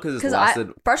old because it's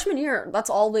lasted. Freshman year, that's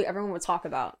all everyone would talk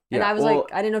about, and I was like,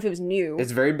 I didn't know if it was new.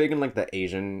 It's very big in like the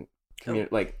Asian community.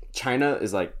 Like China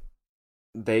is like,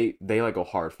 they like go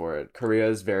hard for it. Korea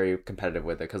is very competitive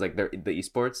with it because like they're the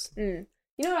esports. You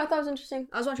know what I thought was interesting?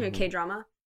 I was watching a K-drama,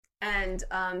 and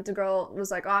the girl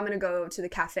was like, "Oh, I'm gonna go to the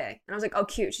cafe," and I was like, "Oh,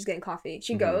 cute, she's getting coffee."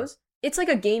 She goes. It's like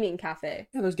a gaming cafe.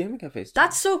 Yeah, there's gaming cafes too.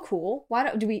 That's so cool.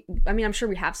 Why do we? I mean, I'm sure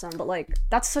we have some, but like,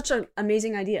 that's such an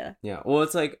amazing idea. Yeah. Well,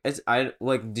 it's like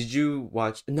Did you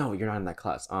watch? No, you're not in that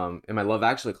class. In my Love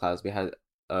Actually class, we had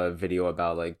a video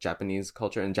about like Japanese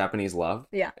culture and Japanese love.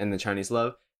 Yeah. And the Chinese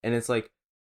love, and it's like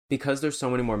because there's so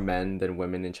many more men than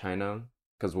women in China,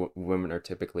 because women are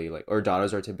typically like, or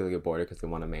daughters are typically aborted because they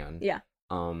want a man. Yeah.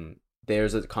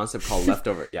 There's a concept called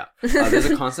leftover. Yeah. There's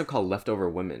a concept called leftover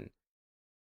women.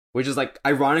 Which is like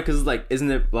ironic because like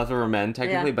isn't it leftover men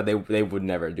technically? Yeah. But they would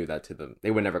never do that to them. They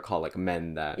would never call like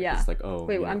men that. Yeah. It's like, oh.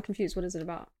 Wait, I'm confused. What is it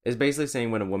about? It's basically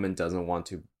saying when a woman doesn't want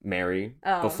to marry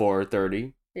Oh. before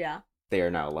 30, Yeah. they are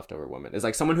now a leftover woman. It's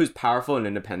like someone who's powerful and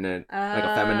independent, like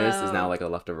a feminist, is now like a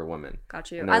leftover woman.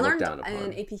 Got you. And I they're looked learned down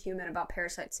upon. in AP Human about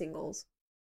parasite singles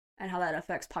and how that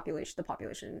affects the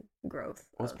population growth.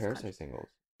 What's of parasite countries. singles?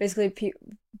 Basically,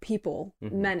 people,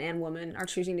 Mhm. men and women, are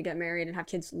choosing to get married and have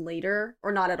kids later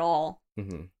or not at all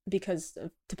Mm-hmm. because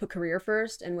to put career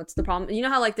first. And what's the problem? You know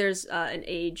how like there's an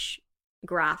age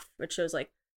graph which shows like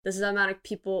this is the amount of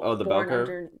people Oh, the bell born curve?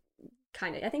 under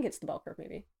kind of. I think it's the bell curve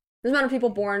maybe. There's the amount of people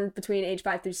born between age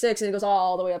 5 through 6, and it goes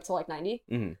all the way up to like 90.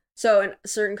 Mm-hmm. So in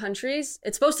certain countries,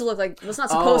 it's supposed to look like well, it's not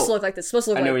supposed to look like this. It's supposed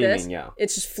to look I know like what you this. mean, yeah.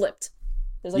 It's just flipped.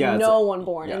 There's like Yeah, it's no like- one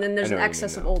born, yeah, and then I there's know an what you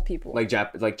excess mean of now. old people.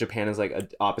 Like Japan is like a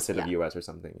opposite of US or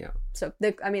something. Yeah. So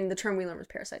I mean, the term we learned was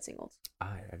parasite singles.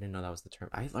 I didn't know that was the term.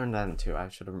 I learned that too. I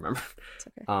should have remembered. It's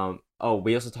okay. Oh,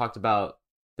 we also talked about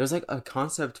there's like a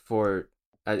concept for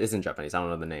it's in Japanese. I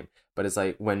don't know the name, but it's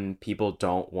like when people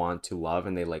don't want to love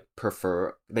and they like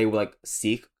they like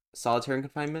seek solitary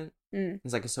confinement.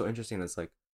 It's like it's so interesting. It's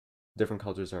like different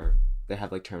cultures they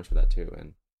have like terms for that too.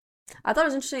 And I thought it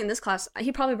was interesting in this class.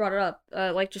 He probably brought it up,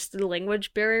 like just the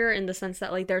language barrier in the sense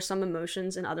that like there's some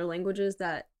emotions in other languages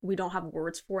that we don't have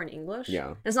words for in English. Yeah.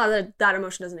 And it's not that that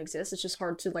emotion doesn't exist. It's just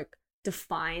hard to like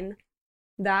define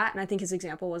that. And I think his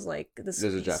example was like There's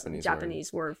a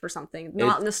Japanese word for something,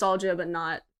 not nostalgia, but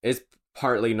not. it's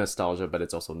partly nostalgia, but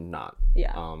it's also not.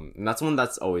 Yeah. And that's one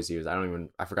that's always used.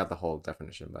 I forgot the whole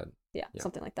definition, but Yeah, Yeah.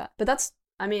 something like that. But that's.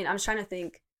 I mean, I'm just trying to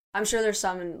think. I'm sure there's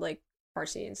some in like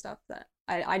Farsi and stuff that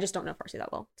I just don't know Farsi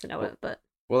that well to know it. But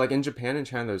well, like in Japan and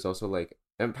China, there's also like,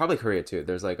 and probably Korea too.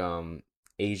 There's like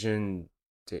Asian.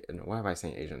 Why am I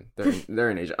saying Asian? They're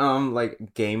in Asia.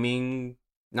 Like gaming,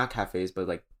 not cafes, but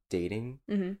like dating.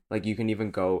 mm-hmm. Like you can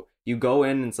even go in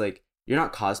and it's like you're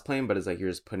not cosplaying, but it's like you're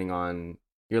just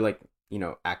you're like,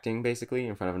 acting basically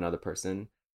in front of another person.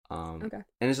 Okay.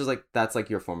 And it's just like that's like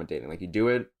your form of dating. Like you do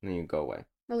it and then you go away.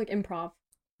 Or like improv.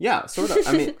 Yeah, sort of.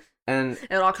 I mean, and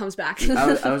It all comes back. I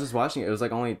was just watching it. It was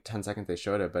like only 10 seconds they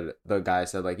showed it, but the guy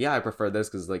said like, yeah, I prefer this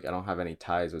because like I don't have any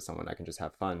ties with someone. I can just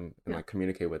have fun and like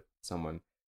communicate with someone.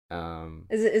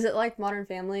 Is it like Modern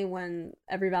Family when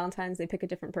every Valentine's they pick a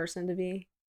different person to be,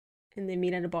 and they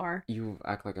meet at a bar? You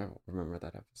act like I remember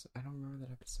that episode. I don't remember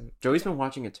that episode. Joey's been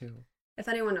watching it too. If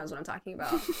anyone knows what I'm talking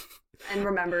about and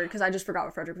remembered, because I just forgot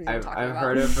what Frederick was even talking I've about.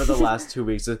 heard it for the last 2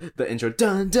 weeks. The intro,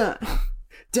 dun dun,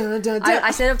 dun dun dun. I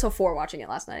stayed up till 4 watching it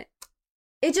last night.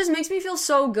 It just makes me feel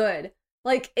so good.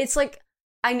 Like it's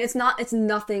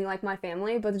nothing like my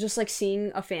family, but just like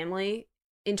seeing a family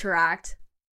interact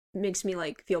makes me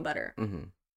like feel better. Mm-hmm.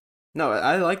 No,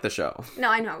 I like the show. No,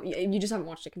 I know you just haven't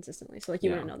watched it consistently, so like you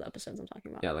Yeah. wouldn't know the episodes I'm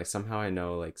talking about. Yeah, like somehow I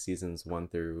know like seasons 1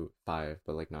 through 5,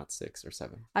 but like not 6 or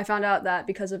 7. I found out that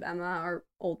because of Emma, our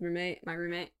old roommate, my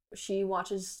roommate, she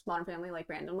watches Modern Family like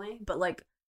randomly, but like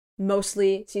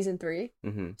mostly season 3.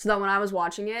 Mm-hmm. So that when I was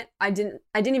watching it, I didn't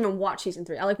even watch season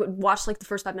 3. I like would watch like the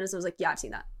first 5 minutes and I was like, yeah, I've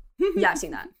seen that. Yeah, I've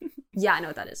seen that. Yeah, I know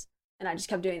what that is. And I just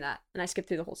kept doing that, and I skipped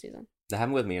through the whole season. That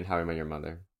happened with me and How I Met Your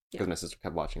Mother because Yeah. my sister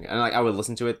kept watching it, and like I would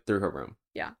listen to it through her room.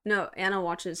 Yeah. No, Anna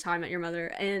watches How I Met Your Mother,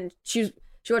 and she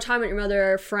watched How I Met Your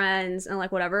Mother, Friends, and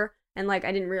like whatever. And like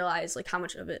I didn't realize like how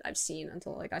much of it I've seen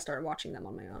until like I started watching them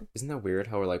on my own. Isn't that weird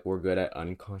how we're good at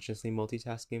unconsciously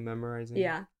multitasking, memorizing?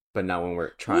 Yeah. But not when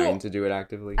we're trying Well, to do it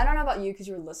actively. I don't know about you because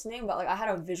you were listening, but like I had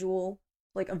a visual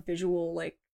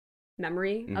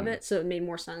memory of Mhm. it, so it made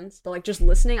more sense. But like just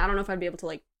listening, I don't know if I'd be able to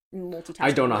like multitask.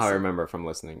 I don't know and how I listen. remember from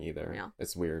listening either. Yeah.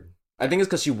 It's weird. I think it's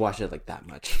because she watched it like that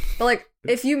much. But like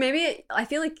if you I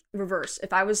feel like reverse.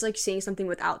 If I was like seeing something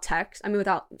without text,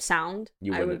 without sound,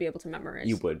 You I would wouldn't. be able to memorize.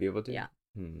 You would be able to? Yeah.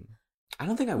 I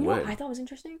don't think I You know would. what I thought was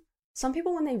interesting? Some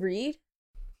people, when they read,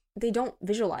 they don't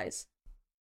visualize.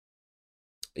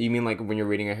 You mean like when you're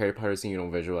reading a Harry Potter scene, you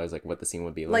don't visualize like what the scene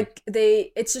would be like?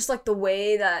 It's just like the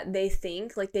way that they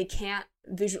think. Like they can't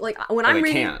visual. Like when I'm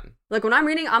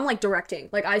reading, I'm like directing.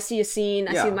 Like I see a scene,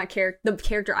 I see the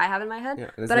character I have in my head. Yeah,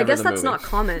 but I guess that's not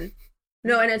common.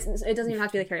 No, and it doesn't even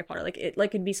have to be like Harry Potter. Like it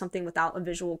could be something without a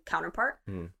visual counterpart.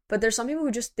 But there's some people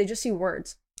who just see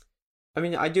words. I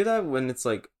mean, I do that when it's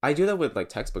like I do that with like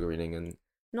textbook reading and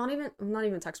not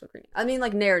even textbook reading. I mean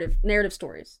like narrative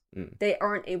stories. They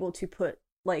aren't able to put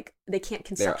like they can't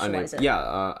conceptualize it.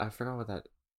 Yeah, I forgot what that.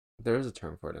 There is a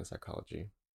term for it in psychology.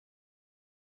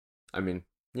 I mean,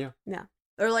 yeah. Yeah.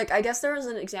 Or like I guess there was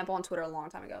an example on Twitter a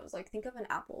long time ago. It was like, think of an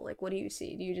apple. Like what do you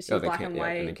see? Do you just see black and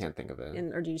white? And they can't think of it.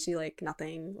 Or do you see like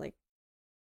nothing? Like,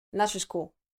 and that's just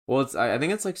cool. Well, I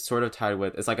think it's like sort of tied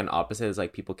with, it's like an opposite. It's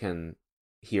like people can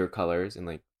hear colors and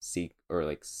like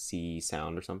see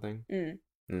sound or something. And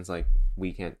it's like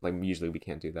we can't, like usually we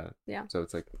can't do that. Yeah. So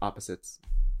it's like opposites.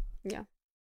 Yeah.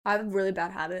 I have a really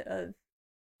bad habit of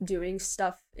doing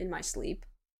stuff in my sleep,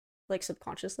 like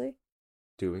subconsciously.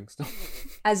 Doing stuff?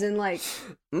 As in like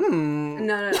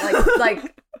no,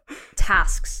 like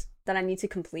tasks that I need to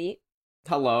complete.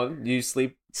 Hello, do you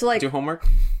sleep? So like do homework?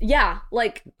 Yeah,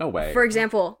 like no way. For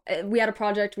example, we had a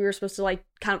project we were supposed to like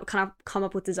kind of come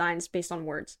up with designs based on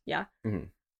words. Yeah.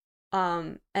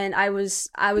 And I was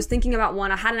thinking about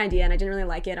one. I had an idea and I didn't really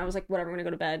like it. I was like, whatever, I'm gonna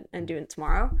go to bed and do it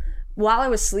tomorrow. While I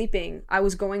was sleeping, I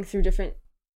was going through different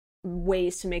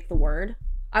ways to make the word.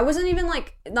 I wasn't even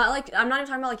like, not like, I'm not even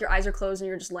talking about like your eyes are closed and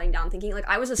you're just laying down thinking. Like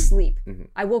I was asleep.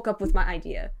 I woke up with my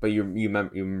idea. But you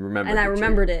remembered and I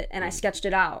remembered it and I sketched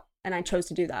it out and I chose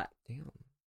to do that. Damn.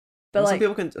 But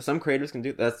well, like some creators can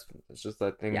do that. It's just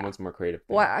that thing. One's more creative.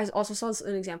 Well, I also saw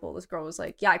an example. This girl was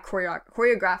like, yeah, I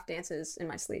choreograph dances in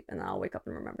my sleep and then I'll wake up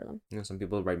and remember them. You know, some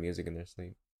people write music in their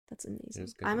sleep. That's amazing.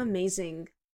 I'm amazing.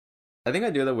 I think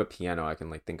I do that with piano. I can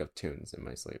like think of tunes in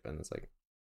my sleep and it's like,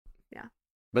 yeah.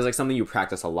 But it's like something you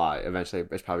practice a lot. Eventually,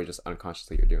 it's probably just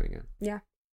unconsciously you're doing it. Yeah.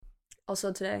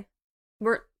 Also today,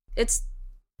 this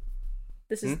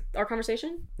is our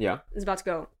conversation. Yeah. Is about to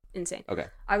go insane. Okay.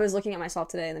 I was looking at myself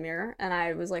today in the mirror and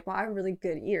I was like, wow, I have really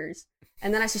good ears.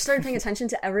 And then I just started paying attention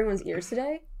to everyone's ears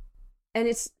today.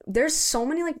 And there's so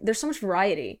much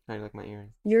variety. I like my ears.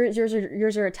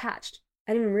 Yours are attached.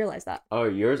 I didn't even realize that. Oh,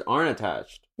 yours aren't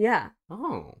attached. Yeah.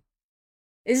 Oh.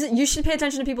 You should pay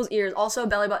attention to people's ears. Also,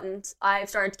 belly buttons. I've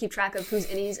started to keep track of who's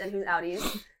innies and who's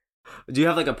outies. Do you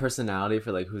have like a personality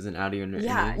for like who's an outie and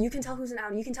yeah, innie? You can tell who's an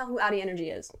outie. You can tell who outie energy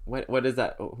is. What is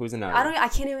that? Who's an outie? I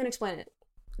can't even explain it.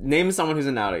 Name someone who's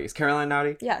an outie. Is Caroline an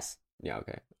outie? Yes. Yeah.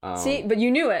 Okay. See, but you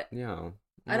knew it. Yeah.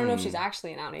 I don't know if she's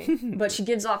actually an outie, but she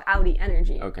gives off outie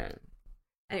energy. Okay.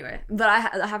 Anyway, but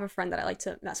I have a friend that I like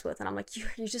to mess with, and I'm like,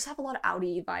 you just have a lot of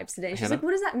outie vibes today. And she's like,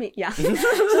 what does that mean? Yeah. She's like,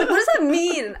 what does that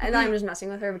mean? And I'm just messing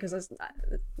with her because it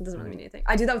doesn't really mean anything.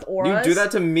 I do that with auras. You do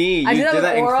that to me. I do that with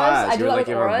in auras. class. I do that with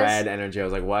you have auras. a red energy. I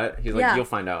was like, what? He's like, you'll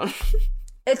find out.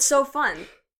 It's so fun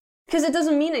because it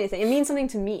doesn't mean anything. It means something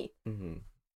to me.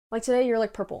 Like today, you're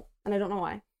like purple, and I don't know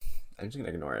why. I'm just gonna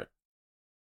ignore it.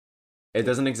 It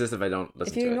doesn't exist if I don't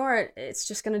listen to it. If you ignore it, it's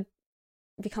just gonna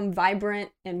become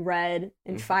vibrant and red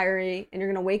and fiery, and you're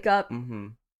gonna wake up.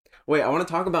 Wait, I want to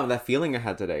talk about that feeling I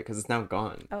had today because it's now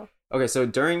gone. Oh. Okay, so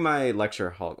during my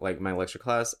lecture hall, like my lecture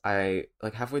class, I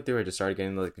like halfway through I just started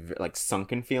getting like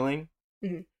sunken feeling,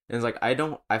 and it's like I've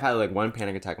had like one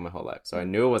panic attack in my whole life, so I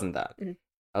knew it wasn't that.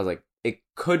 I was like, it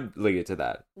could lead to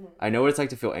that. I know what it's like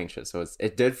to feel anxious, so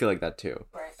it did feel like that too.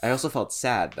 Right. I also felt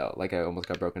sad though, like I almost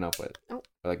got broken up with. Oh.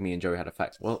 Or, like me and Joey had a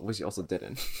fight. Well, which also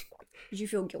didn't. Did you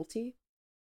feel guilty?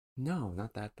 No,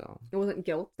 not that though. It wasn't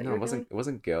guilt. No, it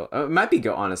wasn't guilt. It might be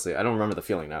guilt, honestly. I don't remember the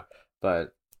feeling now.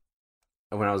 But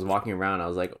when I was walking around, I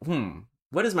was like,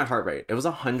 what is my heart rate? It was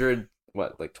 100,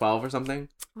 what, like 12 or something?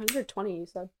 120, you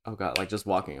said. Oh god, like just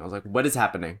walking. I was like, what is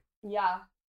happening? Yeah.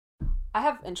 I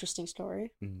have an interesting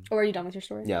story. Or are you done with your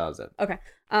story? Yeah, that was it. Okay.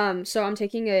 So I'm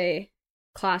taking a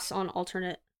class on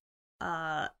alternate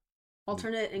and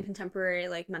contemporary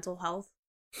like mental health,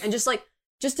 and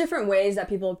just different ways that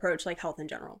people approach like health in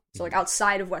general. So like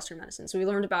outside of Western medicine. So we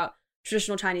learned about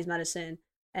traditional Chinese medicine,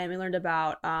 and we learned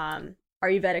about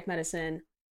Ayurvedic medicine.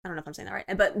 I don't know if I'm saying that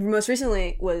right. But most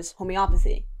recently was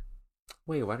homeopathy.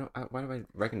 Wait, why do I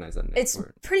recognize that name? It's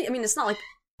pretty. I mean, it's not like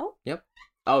Yep.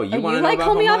 Oh, you want to know like about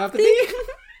homeopathy?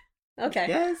 homeopathy? Okay.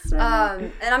 Yes.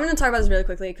 Right. And I'm gonna talk about this really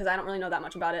quickly because I don't really know that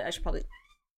much about it. I should probably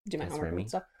do my homework and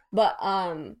stuff. But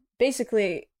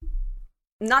basically,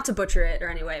 not to butcher it or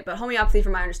anyway, but homeopathy,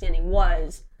 from my understanding,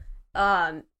 was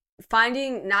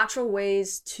finding natural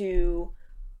ways to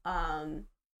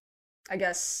I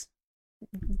guess,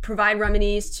 provide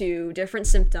remedies to different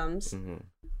symptoms. Mm-hmm.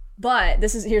 But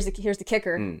here's the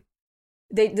kicker.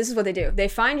 This is what they do. They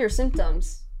find your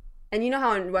symptoms, and you know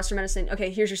how in Western medicine, okay,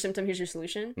 here's your symptom, here's your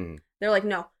solution. They're like,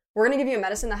 no, we're gonna give you a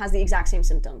medicine that has the exact same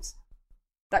symptoms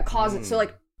that cause it. So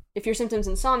like, if your symptom's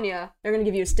insomnia, they're gonna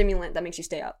give you a stimulant that makes you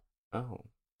stay up. Oh,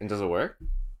 and does it work?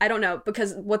 I don't know,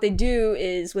 because what they do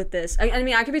is with this, I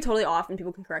mean, I could be totally off and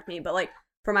people can correct me, but like,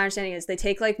 from my understanding is they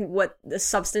take like what the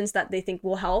substance that they think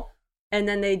will help, and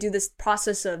then they do this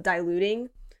process of diluting.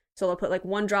 So they'll put like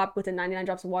 1 drop within 99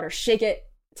 drops of water, shake it,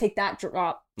 take that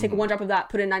drop, take 1 drop of that,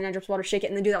 put it in 99 drops of water, shake it,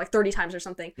 and then do that like 30 times or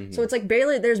something. So it's like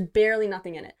there's barely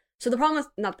nothing in it. So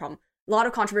a lot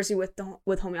of controversy with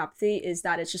homeopathy is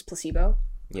that it's just placebo.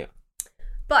 Yeah.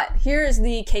 But here's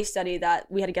the case study that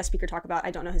we had a guest speaker talk about.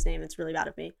 I don't know his name. It's really bad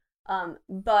of me.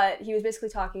 But he was basically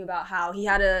talking about how he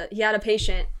had a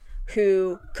patient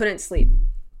who couldn't sleep.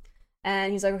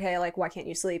 And he's like, okay, like, why can't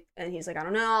you sleep? And he's like, I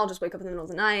don't know, I'll just wake up in the middle of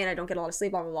the night and I don't get a lot of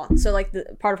sleep, blah, blah, blah. So, like,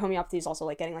 the part of homeopathy is also,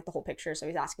 like, getting, like, the whole picture. So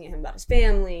he's asking him about his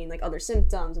family and, like, other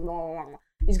symptoms and blah, blah, blah, blah.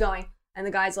 He's going. And the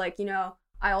guy's like, you know,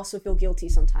 I also feel guilty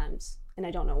sometimes and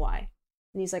I don't know why.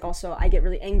 And he's like, also, I get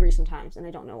really angry sometimes and I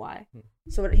don't know why.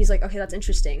 So he's like, okay, that's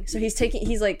interesting. So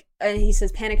and he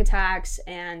says panic attacks,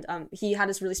 and he had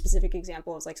this really specific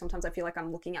example. It's like, sometimes I feel like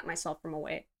I'm looking at myself from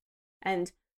away.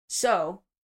 And so...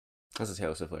 That's a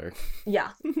Taylor Swift lyric.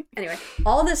 Yeah. Anyway,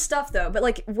 all this stuff though, but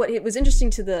like what it was interesting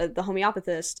to the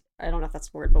homeopathist, I don't know if that's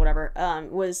the word, but whatever,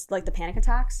 was like the panic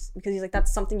attacks, because he's like,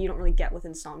 that's something you don't really get with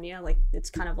insomnia. Like, it's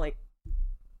kind of like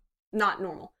not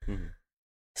normal.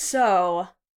 So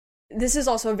this is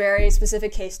also a very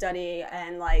specific case study,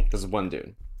 and like, this is one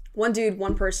dude,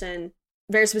 one person,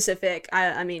 very specific.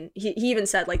 I mean, he even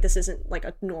said like, this isn't like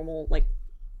a normal like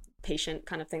patient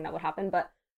kind of thing that would happen, but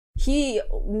he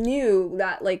knew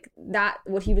that like that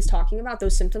what he was talking about,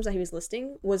 those symptoms that he was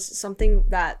listing, was something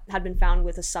that had been found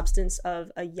with a substance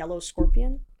of a yellow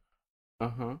scorpion.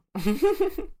 Don't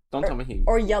tell me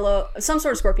or yellow, some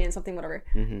sort of scorpion, something, whatever.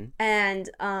 And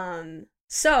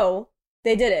so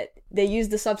they did it. They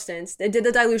used the substance. They did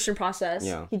the dilution process.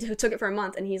 Yeah. He took it for a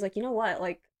month, and he's like, you know what?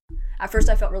 Like, at first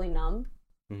I felt really numb,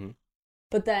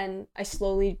 but then I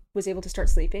slowly was able to start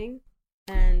sleeping,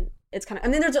 and it's kind of,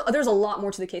 and then there's a lot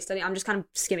more to the case study. I'm just kind of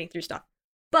skimming through stuff,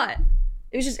 but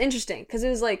it was just interesting because it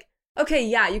was like, okay,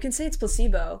 yeah, you can say it's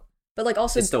placebo, but like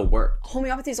also it still works.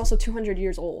 Homeopathy is also 200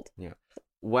 years old. Yeah.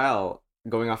 Well,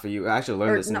 going off of you, I actually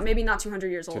learned this. Maybe not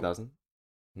 200 years old. 2000.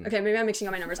 Okay, maybe I'm mixing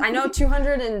up my numbers. I know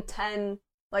 210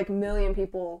 like million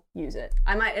people use it.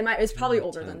 It's probably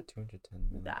older than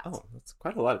 210 that. Oh, that's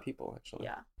quite a lot of people actually.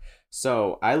 Yeah.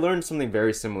 So I learned something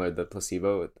very similar, the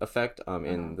placebo effect,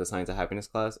 in the Science of Happiness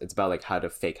class. It's about like how to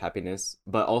fake happiness,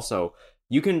 but also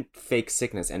you can fake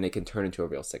sickness and it can turn into a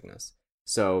real sickness.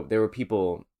 So there were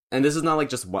people, and this is not like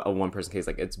just a one person case.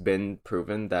 Like, it's been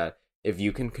proven that if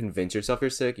you can convince yourself you're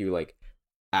sick, you like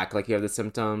act like you have the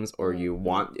symptoms, or you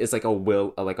want, it's like a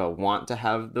want to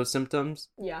have those symptoms.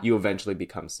 Yeah. You eventually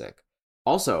become sick.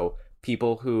 Also,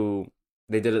 people who,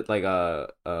 they did it like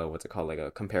what's it called, like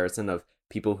a comparison of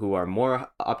people who are more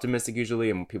optimistic usually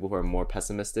and people who are more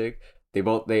pessimistic.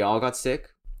 They all got sick.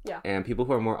 Yeah. And people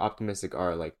who are more optimistic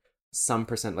are like some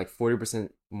percent, like 40%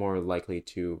 more likely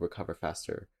to recover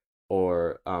faster,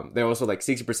 or they're also like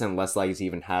 60% less likely to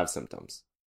even have symptoms.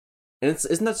 And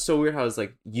isn't that so weird how it's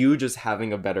like you just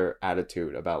having a better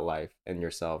attitude about life and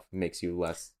yourself makes you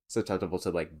less susceptible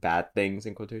to like bad things,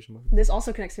 in quotation marks? This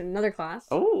also connects to another class.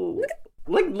 Oh,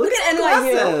 look at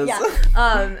NYU.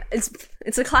 Yeah.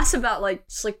 It's a class about like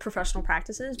just like professional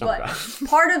practices, but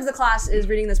part of the class is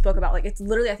reading this book about like, it's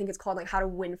literally, I think it's called like How to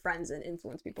Win Friends and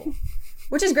Influence People,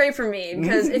 which is great for me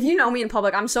because if you know me in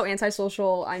public, I'm so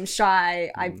antisocial. I'm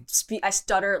shy. I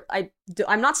stutter.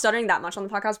 I'm not stuttering that much on the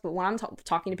podcast, but when I'm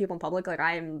talking to people in public, like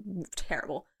I am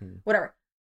terrible. Whatever.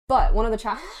 But one of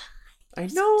the I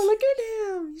know. Look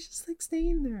at him. He's just like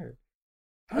staying there.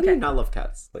 How do you not love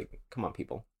cats? Like, come on,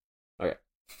 people.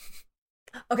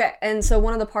 Okay, and so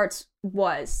one of the parts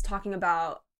was talking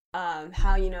about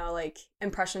how, you know, like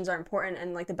impressions are important,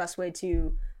 and like the best way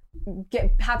to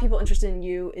have people interested in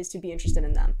you is to be interested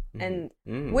in them. And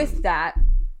with that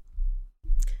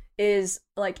is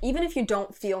like, even if you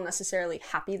don't feel necessarily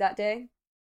happy that day,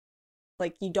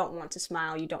 like you don't want to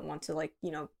smile, you don't want to like,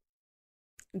 you know,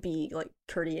 be like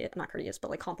not courteous, but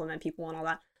like compliment people and all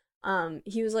that.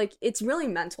 He was like, it's really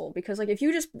mental, because like if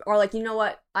you just are like, you know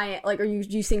what, I like, or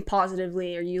you think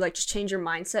positively, or you like just change your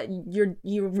mindset,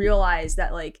 you realize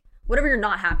that like whatever you're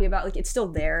not happy about, like it's still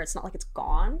there. It's not like it's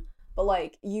gone, but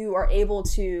like you are able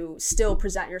to still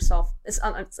present yourself.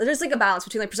 There's like a balance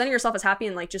between like presenting yourself as happy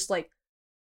and like just like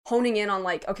honing in on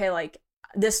like, okay, like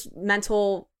this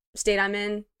mental state I'm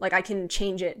in, like I can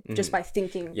change it just by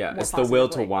thinking. Yeah, more it's the will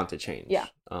to positively. want to change. Yeah.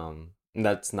 And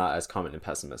that's not as common in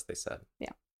pessimists, they said.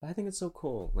 Yeah. But I think it's so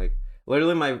cool. Like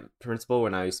literally my principal,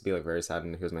 when I used to be like very sad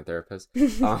and he was my therapist,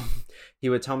 he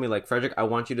would tell me like, Frederick, I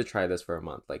want you to try this for a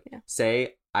month. Like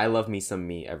say I love me some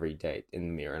me every day in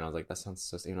the mirror. And I was like, that sounds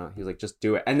so, you know, he was like, just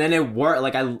do it. And then it worked.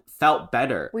 Like I felt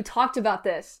better. We talked about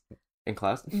this. In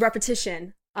class?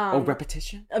 Repetition.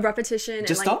 Repetition? A repetition.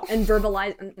 Just and, like, stop? and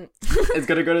verbalize. It's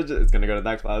gonna go to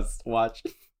that class. Watch.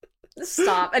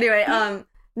 Stop. Anyway,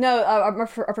 no,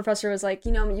 our professor was like,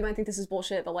 you know, you might think this is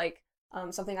bullshit, but like,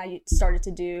 something I started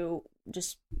to do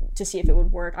just to see if it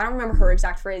would work. I don't remember her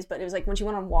exact phrase, but it was like when she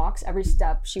went on walks, every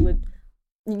step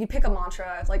you pick a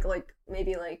mantra, like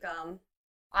maybe like,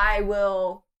 I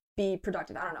will be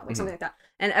productive. I don't know, like something like that.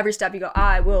 And every step you go,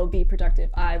 I will be productive.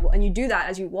 I will, and you do that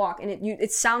as you walk, and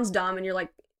it sounds dumb, and you're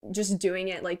like just doing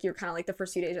it, like you're kind of like the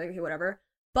first few days, you're like okay, whatever.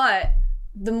 But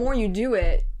the more you do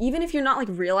it, even if you're not like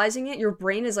realizing it, your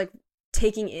brain is like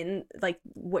taking in like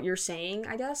what you're saying,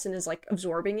 I guess, and is like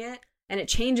absorbing it, and it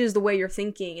changes the way you're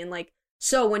thinking. And like,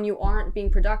 so when you aren't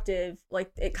being productive, like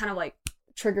it kind of like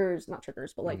not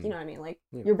triggers, but like, you know what I mean? Like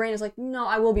your brain is like, no,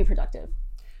 I will be productive.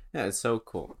 Yeah, it's so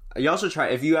cool. You also try,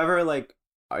 if you ever like,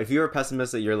 if you're a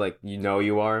pessimist that you're like, you know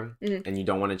you are, and you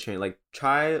don't want to change, like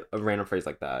try a random phrase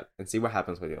like that and see what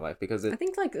happens with your life. Because I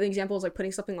think like the example is like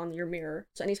putting something on your mirror.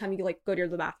 So anytime you like go to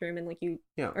the bathroom and like you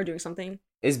are doing something,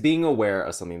 is being aware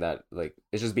of something that like,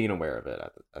 it's just being aware of it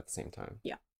at the same time.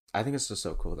 Yeah. I think it's just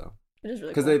so cool though. It is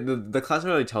really cool. Because the class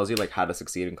really tells you like how to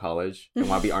succeed in college and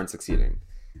why we aren't succeeding.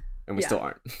 And we still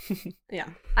aren't. Yeah.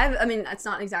 I mean, it's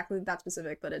not exactly that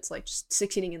specific, but it's like just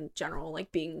succeeding in general,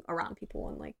 like being around people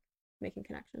and like making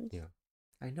connections. Yeah.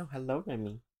 I know. Hello,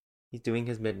 Remy. He's doing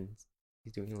his mittens.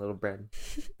 He's doing a little bread.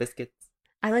 Biscuits.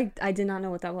 I did not know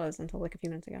what that was until like a few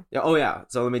minutes ago. Yeah. Oh, yeah.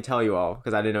 So let me tell you all,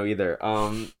 because I didn't know either.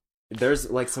 There's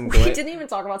like some... We didn't even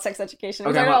talk about sex education.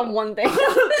 We talked about one thing.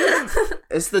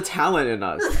 It's the talent in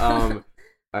us.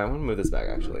 I want to move this back,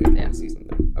 actually. Yeah. And see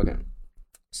something. Okay.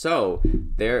 So,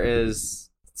 there is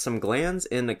some glands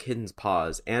in the kitten's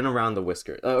paws and around the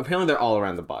whiskers. Apparently, they're all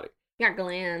around the body. Yeah,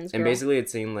 glands, girl. And basically,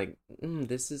 it's saying, like,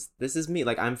 this is me.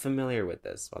 Like, I'm familiar with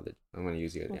this. I'm going to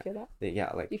use you. You feel that?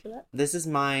 Yeah, like, you feel that? This is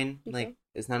mine. You like, feel?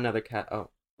 It's not another cat.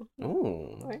 Oh.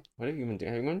 Oh. Right. What have you been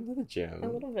doing? Have you gone to the gym? A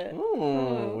little bit.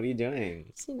 Oh. What are you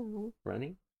doing? Just, you know.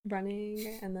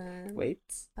 Running, and then...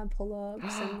 Weights?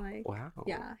 Pull-ups and, like... Wow.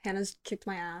 Yeah, Hannah's kicked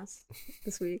my ass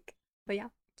this week. But yeah.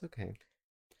 It's okay.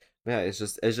 Yeah, it's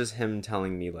just him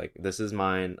telling me like, this is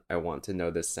mine. I want to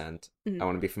know this scent. I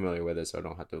want to be familiar with it, so I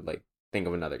don't have to like think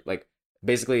of another. Like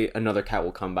basically, another cat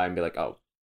will come by and be like, oh,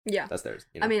 yeah, that's theirs.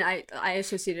 You know? I mean, I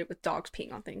associate it with dogs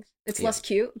peeing on things. It's less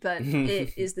cute, but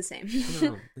it is the same.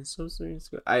 No, it's so sweet. It's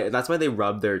good. That's why they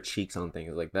rub their cheeks on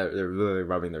things like that. They're really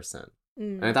rubbing their scent.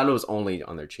 And I thought it was only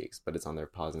on their cheeks, but it's on their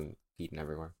paws and feet and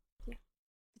everywhere. Yeah,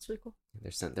 it's really cool.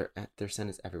 Their scent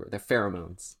is everywhere. They're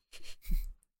pheromones.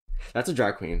 That's a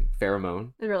drag queen.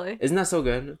 Pheromone. Really? Isn't that so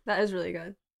good? That is really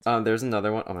good. There's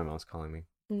another one. Oh, my mom's calling me.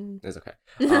 It's okay.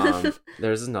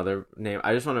 There's another name.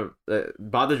 I just want to...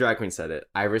 Bob the drag queen said it.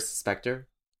 I respect her.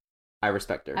 I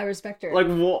respect her. Like,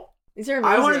 what? These are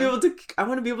amazing. I want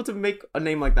to be able to make a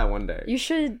name like that one day. You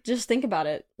should just think about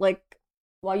it, like,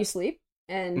 while you sleep.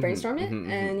 And brainstorm it,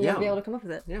 and you'll be able to come up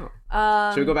with it.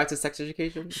 Yeah. Should we go back to sex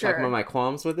education? Sure. Talk about my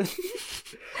qualms with it.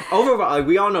 Overall, like,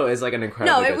 we all know it's like an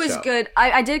incredible. No, it was show. good.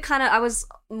 I did kind of. I was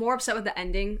more upset with the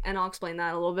ending, and I'll explain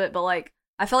that a little bit. But like,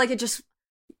 I felt like it just.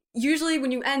 Usually,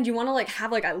 when you end, you want to like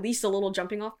have like at least a little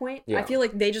jumping off point. Yeah. I feel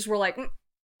like they just were like,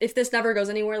 if this never goes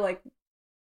anywhere, like.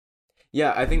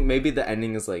 Yeah, I think maybe the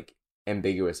ending is like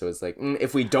ambiguous. So it's like,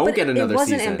 if we don't get another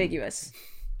season, it wasn't ambiguous,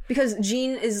 because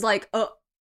Jean is like,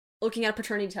 looking at a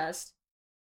paternity test.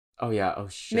 Oh yeah. Oh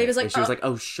shit. Maeve's like, she was like,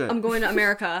 oh shit. I'm going to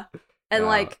America, and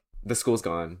like the school's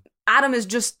gone. Adam is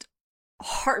just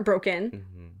heartbroken.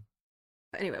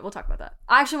 But anyway, we'll talk about that.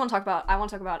 I want to talk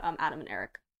about Adam and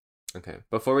Eric. Okay.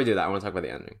 Before we do that, I want to talk about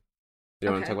the ending. Do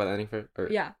you want to talk about the ending first? Or...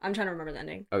 Yeah, I'm trying to remember the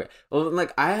ending. Okay. Well,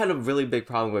 like, I had a really big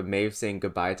problem with Maeve saying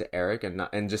goodbye to Eric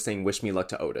and just saying wish me luck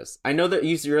to Otis. I know that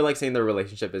you're like saying their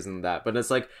relationship isn't that, but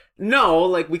it's like, no,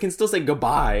 like, we can still say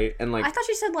goodbye and like. I thought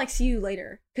she said like see you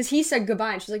later, because he said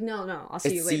goodbye and she's like, no, I'll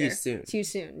see you later. See you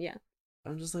soon. Yeah.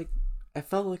 I'm just like, I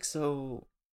felt like so.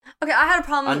 Okay, I had a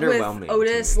problem with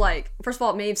Otis. Like, first of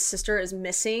all, Maeve's sister is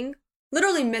missing,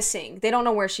 literally missing. They don't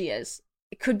know where she is.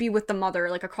 It could be with the mother,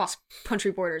 like, across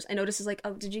country borders. And Otis is like,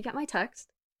 oh, did you get my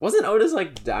text? Wasn't Otis,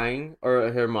 like, dying?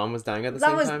 Or her mom was dying at the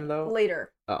same time, though?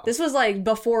 Later. Oh. This was, like,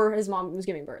 before his mom was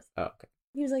giving birth. Oh, okay.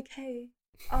 He was like, hey.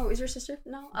 Oh, is your sister?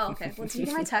 No? Oh, okay. Well, did you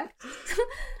get my text?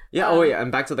 Yeah. Oh wait,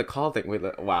 and back to the call thing. Wait,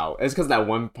 wow, it's because that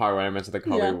one part where I mentioned the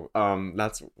call. Yeah.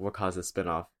 That's what caused the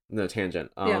spinoff, the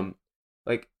tangent.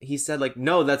 Like he said, like,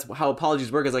 no, that's how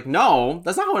apologies work. It's like, no,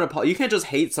 that's not how an apology. You can't just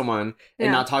hate someone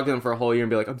and not talk to them for a whole year and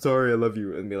be like, I'm sorry, I love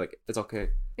you, and be like, it's okay.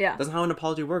 Yeah, that's not how an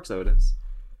apology works, though. It is.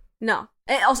 No,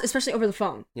 and also especially over the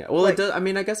phone. Yeah, well, like, it does. I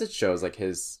mean, I guess it shows like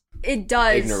his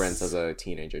ignorance as a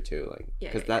teenager too, like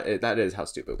because that is how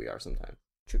stupid we are sometimes.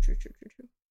 True.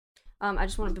 I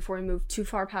just wanted, before we move too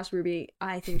far past Ruby,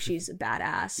 I think she's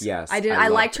badass. Yes, I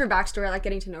liked her backstory. I like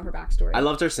getting to know her backstory. I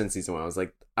loved her since season 1. I was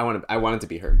like, I wanted to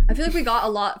be her. I feel like we got a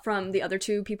lot from the other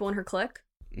 2 people in her clique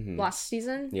last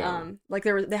season. Yeah. Like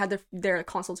they had their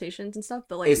consultations and stuff,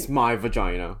 but like it's my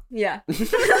vagina. Yeah.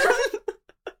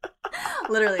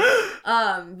 Literally.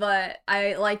 But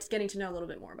I liked getting to know a little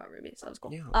bit more about Ruby, so that was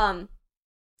cool. Yeah.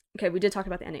 Okay, we did talk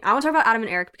about the ending. I want to talk about Adam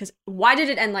and Eric because why did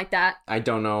it end like that? I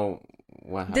don't know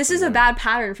what happened. This is a bad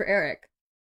pattern for Eric.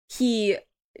 He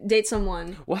dates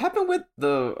someone. What happened with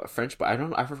the French boy?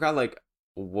 I forgot like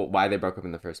why they broke up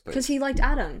in the first place. Because he liked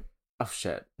Adam. Oh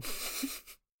shit.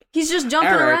 He's just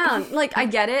jumping around. Like, I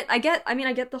get it. I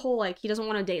get the whole, like, he doesn't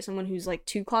want to date someone who's, like,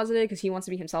 too closeted because he wants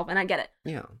to be himself, and I get it.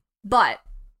 Yeah. But,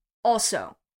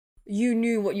 also, you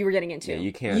knew what you were getting into. Yeah,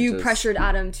 you can't pressured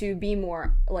Adam to be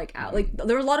more, like, out. Like,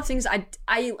 there were a lot of things.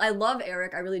 I love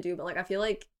Eric, I really do, but, like, I feel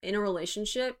like in a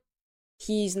relationship,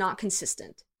 he's not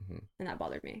consistent. And that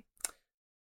bothered me.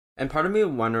 And part of me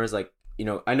wonders, like, you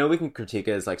know, I know we can critique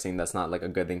it as, like, saying that's not, like, a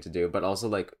good thing to do, but also,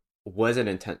 like, was it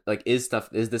is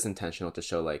this intentional to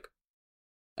show like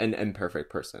an imperfect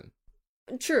person?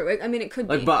 True. I mean, it could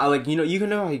like, be. But like, you know, you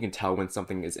can know how you can tell when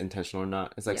something is intentional or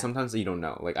not. It's like sometimes you don't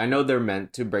know. Like, I know they're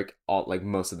meant to break all like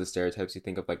most of the stereotypes you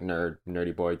think of, like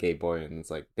nerdy boy, gay boy, and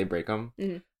it's like they break them.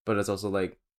 But it's also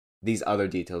like these other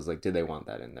details. Like, did they want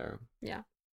that in there? Yeah.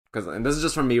 Because and this is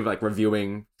just from me like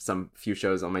reviewing some few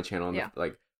shows on my channel. And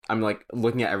like I'm like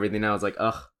looking at everything now. I was like,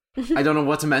 ugh, I don't know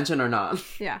what to mention or not.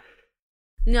 Yeah.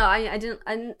 No, I didn't.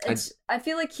 I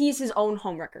feel like he's his own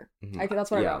homewrecker.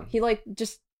 That's what I wrote. He like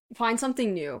just finds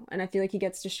something new, and I feel like he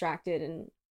gets distracted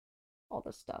and all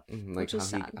this stuff, like which is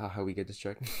sad. How we get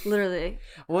distracted. Literally.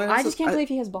 Well, I just can't believe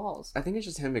he has balls. I think it's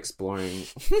just him exploring.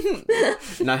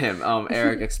 Not him.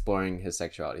 Eric exploring his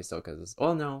sexuality still, because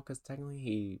technically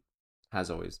he has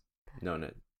always known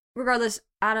it. Regardless,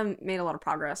 Adam made a lot of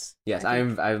progress. Yes, I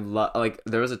love, like,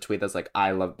 there was a tweet that's like,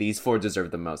 I love, these 4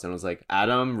 deserve the most. And it was like,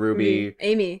 Adam, Ruby.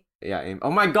 Amy. Yeah, Amy.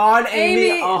 Oh my god,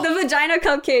 Amy! Oh. The vagina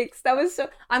cupcakes. That was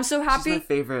I'm so happy. She's my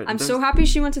favorite. I'm so happy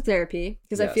she went to therapy.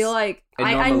 Because I feel like,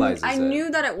 I knew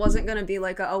that it wasn't going to be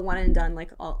like a one and done,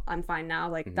 like, oh, I'm fine now.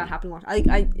 Like, that happened long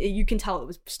time. You can tell it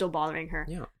was still bothering her.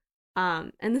 Yeah.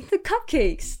 And then the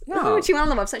cupcakes. Yeah. When she went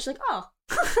on the website, she's like, oh.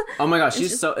 Oh my gosh,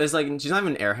 it's like, she's not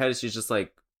even an airhead. She's just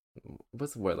like,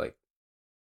 what's the word, like,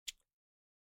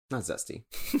 not zesty.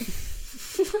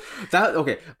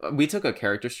 Okay, we took a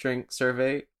character strength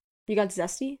survey. You got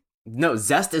zesty? No,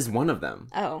 zest is one of them.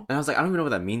 Oh. And I was like, I don't even know what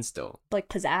that means still. Like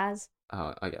pizzazz?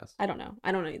 Oh, I guess. I don't know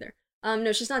either.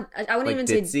 No, she's not. I wouldn't like even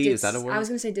ditzy? say ditzy. Is that a word? I was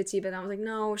gonna say ditzy, but I was like,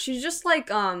 no, she's just like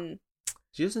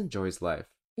she just enjoys life.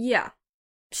 Yeah,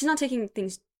 she's not taking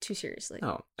things too seriously.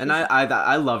 Oh, and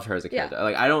I loved her as a character. Yeah.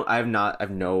 Like I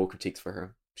have no critiques for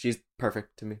her. She's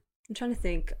perfect to me. I'm trying to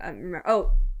think.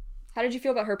 Oh, how did you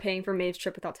feel about her paying for Maeve's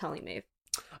trip without telling Maeve?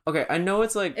 Okay, I know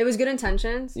it's like... It was good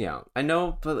intentions. Yeah, I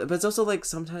know, but it's also like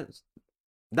sometimes...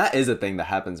 That is a thing that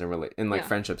happens in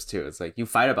friendships too. It's like you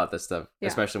fight about this stuff,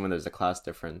 especially when there's a class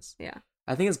difference. Yeah.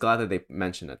 I think it's glad that they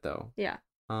mentioned it though. Yeah.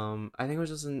 I think it was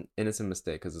just an innocent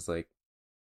mistake because it's like...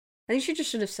 I think she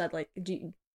just should have said like...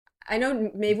 I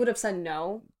know Maeve would have said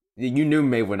no. You knew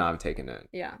Maeve would not have taken it.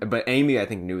 Yeah. But Amy, I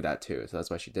think, knew that too, so that's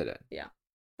why she did it. Yeah.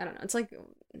 I don't know. It's like...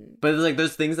 But it's like,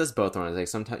 there's things that's both wrong. It's like,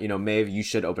 sometimes, you know, Maeve, you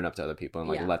should open up to other people and,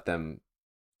 like, let them...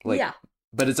 Like, yeah.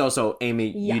 But it's also, Amy,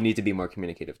 you need to be more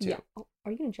communicative, too. Yeah. Oh,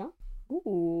 are you gonna jump?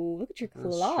 Ooh, look at your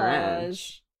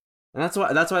claws. And that's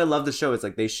why I love the show. It's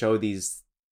like, they show these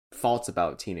faults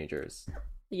about teenagers.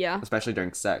 Yeah. Especially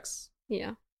during sex.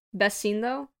 Yeah. Best scene,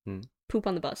 though? Poop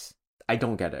on the bus. I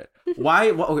don't get it. Why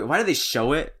do they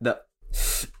show it?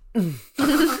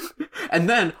 And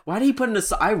then why did he put in a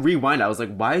sock? I rewind. I was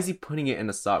like, why is he putting it in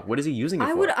a sock? What is he using it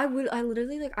for? I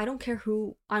literally, like, I don't care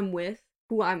who I'm with,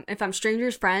 if I'm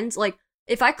strangers, friends, like,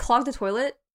 if I clog the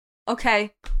toilet,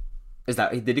 okay.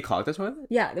 Did he clog the toilet?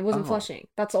 Yeah, it wasn't flushing.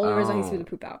 That's the only reason he threw the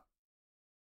poop out.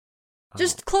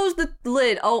 Just close the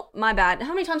lid. Oh, my bad.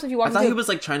 How many times have you walked I thought he was,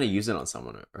 like, trying to use it on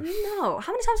someone. No.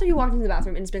 How many times have you walked into the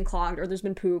bathroom and it's been clogged, or there's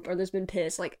been poop, or there's been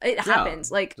piss? Like, it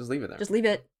happens. Like, just leave it there. Just leave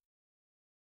it.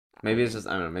 Maybe it's just,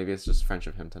 I don't know, maybe it's just French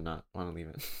of him to not want to leave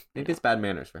it. Maybe it's bad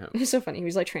manners for him. It was so funny. He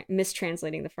was like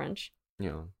mistranslating the French.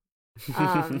 Yeah.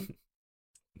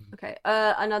 Okay.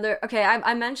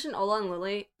 I mentioned Ola and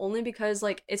Lily only because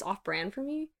like it's off brand for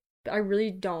me. But I really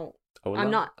don't. Ola?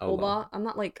 I'm not Ola. Ola. I'm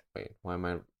not like Wait, why am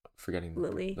I forgetting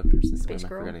Lily, the person? Space Why am I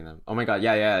Girl. forgetting them? Oh my god,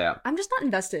 yeah. I'm just not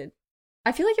invested.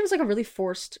 I feel like it was like a really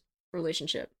forced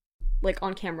relationship. Like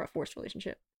on camera forced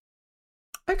relationship.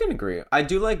 I can agree. I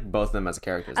do like both of them as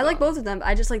characters. I like though. both of them, but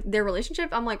I just like their relationship.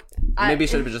 I'm like Maybe it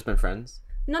should have just been friends.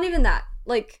 Not even that.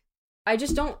 Like I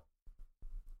just don't.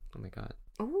 Oh my god.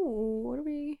 Oh, what are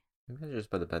we? Maybe I should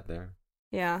just put the bed there.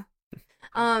 Yeah.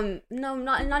 No,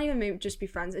 not even maybe just be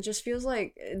friends. It just feels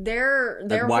like their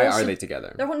Like, why whole are they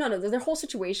together? their whole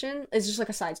situation is just like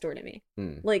a side story to me.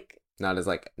 Like not as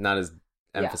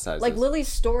emphasized. Like as Lily's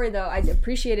story though, I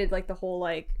appreciated like the whole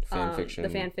like fan fiction, the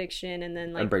fan fiction, and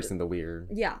then like embracing the weird.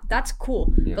 Yeah, that's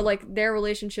cool. Yeah. But like their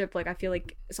relationship, like I feel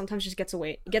like sometimes just gets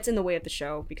in the way of the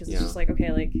show because it's Yeah. just like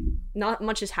okay, like not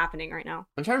much is happening right now.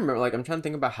 I'm trying to remember. Like I'm trying to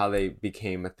think about how they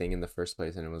became a thing in the first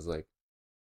place, and it was like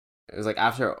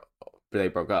after they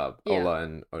broke up, Yeah. Ola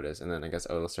and Otis, and then I guess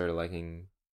Ola started liking.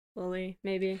 Lily,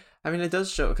 maybe. I mean, it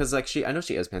does show because like I know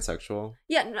she is pansexual.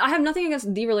 Yeah, I have nothing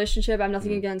against the relationship. I have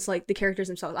nothing against like the characters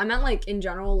themselves. I meant like in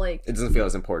general, like It doesn't feel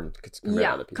as important compared to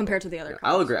other people. compared to the other. Yeah,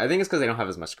 I'll agree. I think it's because they don't have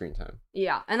as much screen time.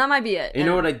 Yeah, and that might be it. You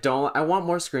know what I don't? I want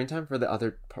more screen time for the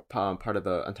other part of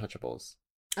the Untouchables.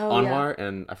 Oh, Anwar yeah.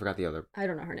 and I forgot the other. I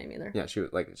don't know her name either. Yeah,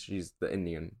 she's the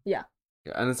Indian. Yeah.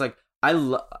 Yeah, and it's like I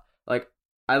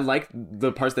like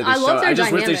the parts that they I show. love their I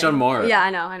just wish they dynamic. showed more. Yeah,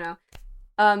 I know.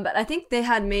 But I think they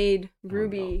had made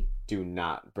Ruby. Do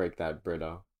not break that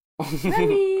Brito.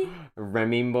 Remy.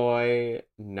 Remy boy.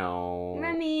 No.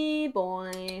 Remy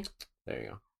boy. There you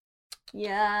go.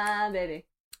 Yeah, baby.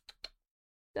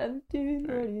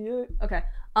 1738. Okay.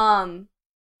 What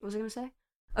was I gonna say?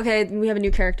 Okay, we have a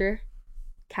new character,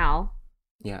 Cal.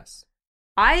 Yes.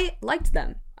 I liked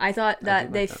them. I thought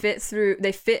that did like them.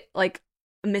 they fit like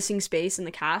a missing space in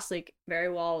the cast like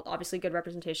very well. Obviously, good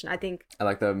representation. I think I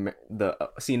like the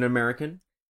scene American.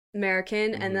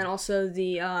 American, and then also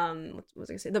the what was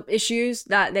I gonna say? The issues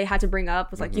that they had to bring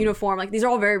up with like uniform. Like these are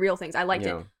all very real things. I liked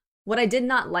it. What I did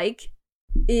not like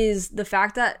is the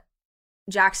fact that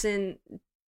Jackson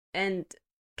and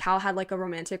Cal had like a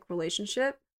romantic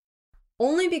relationship.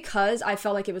 Only because I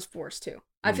felt like it was forced to.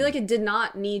 I feel like it did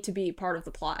not need to be part of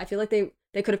the plot. I feel like they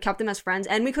could have kept them as friends,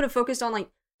 and we could have focused on like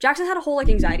Jackson had a whole like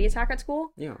anxiety attack at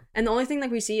school. Yeah. And the only thing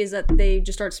like we see is that they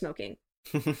just start smoking.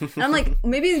 And I'm like,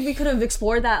 maybe we could have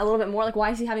explored that a little bit more. Like,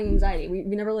 why is he having anxiety? We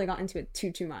never really got into it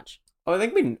too much. Oh,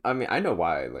 I know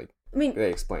why. Like, they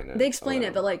explain it. They explain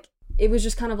it, but like, it was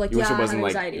just kind of like, wish it wasn't I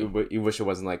have like anxiety. you wish it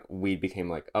wasn't like weed became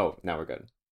like, oh, now we're good.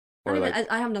 Or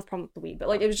I have no problem with the weed, but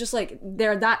like, it was just like they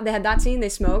had that scene, they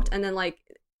smoked, and then like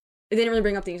they didn't really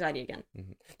bring up the anxiety again.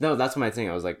 No, that's my thing.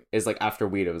 I was like, it's like after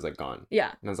weed, it was like gone.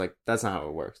 Yeah. And I was like, that's not how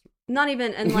it works. Not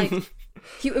even, and like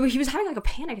he was having like a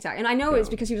panic attack, and I know it's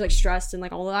because he was like stressed and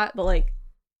like all of that, but like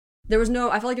there was no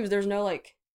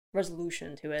like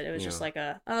resolution to it. It was just like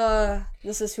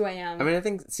this is who I am. I mean, I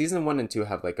think season 1 and 2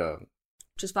 have like a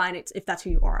just fine if that's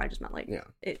who you are. I just meant like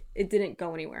it didn't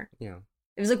go anywhere. Yeah.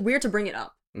 It was like weird to bring it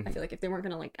up. I feel like if they weren't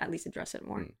gonna like at least address it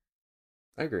more.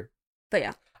 I agree. But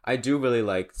yeah, I do really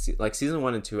like season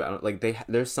 1 and 2. I don't like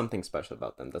there's something special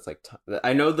about them. That's like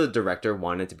I know the director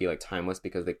wanted to be like timeless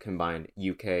because they combined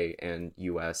UK and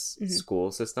US school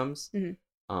systems.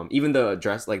 Even the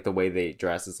dress, like the way they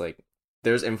dress, is like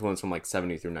there's influence from like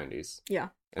 70s through 90s. Yeah,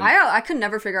 and I could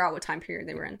never figure out what time period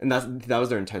they were in. And that was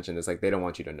their intention. It's like they don't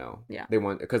want you to know. Yeah, they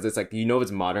want because it's like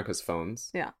it's modern because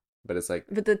phones. Yeah. But it's like...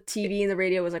 But the TV and the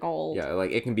radio was like all old. Yeah, like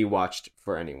it can be watched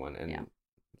for anyone and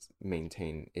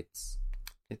maintain its...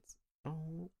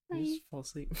 Oh, I just fall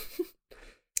asleep.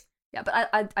 Yeah, but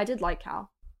I did like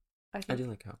Cal. I do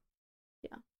like Cal.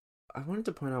 Yeah. I wanted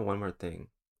to point out one more thing.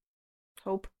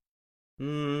 Hope. I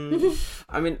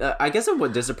mean, I guess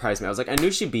what did surprise me, I was like, I knew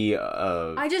she'd be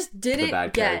I just didn't the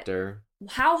bad character.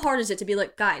 How hard is it to be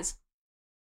like, guys,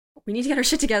 we need to get our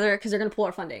shit together because they're going to pull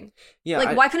our funding. Yeah.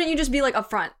 Like, why couldn't you just be like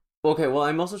upfront? Okay, well,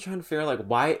 I'm also trying to figure out, like,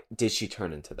 why did she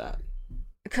turn into that?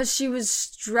 Because she was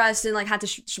stressed and, like, had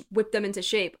to whip them into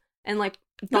shape. And, like...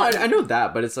 No, I know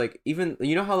that, but it's, like, even...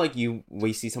 You know how, like,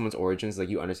 we see someone's origins, like,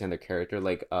 you understand their character?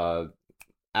 Like,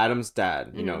 Adam's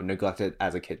dad, you know, neglected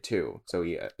as a kid, too. So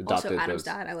he adopted also, Adam's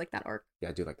dad, I like that arc. Yeah,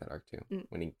 I do like that arc, too.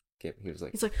 When he was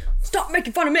like... He's like, stop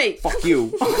making fun of me! Fuck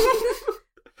you!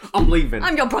 I'm leaving.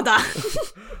 I'm your brother!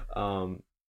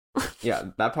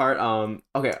 Yeah, that part.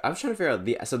 Okay, I was trying to figure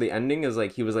out so the ending is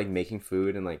like he was like making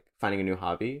food and like finding a new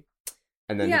hobby,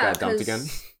 And then he Yeah, got dumped again?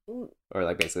 'cause Or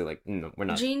like basically like, no, we're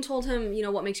not. Jean told him, you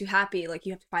know, what makes you happy. Like,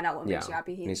 you have to find out what makes you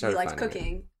happy. And he He started likes finding it.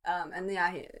 cooking. And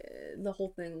yeah, the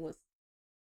whole thing with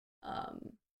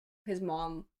his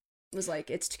mom was like,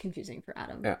 it's too confusing for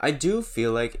Adam. Yeah, I do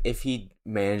feel like if he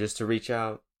manages to reach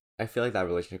out, I feel like that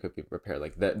relationship could be repaired.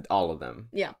 Like all of them.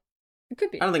 Yeah, it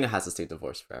could be. I don't think it has to stay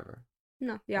divorced forever.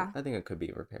 No, yeah, I think it could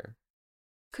be repaired.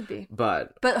 could be.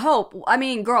 But Hope, I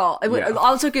mean, girl, Yeah.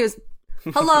 all it took is,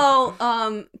 hello,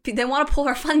 they want to pull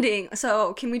our funding,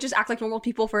 so can we just act like normal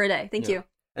people for a day? Thank you.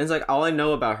 And it's like all I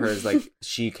know about her is like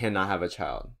she cannot have a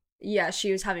child. Yeah,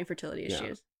 she was having fertility Yeah.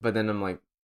 issues. But then I'm like,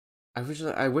 I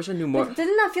wish I knew more. But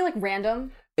didn't that feel like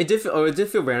random? It did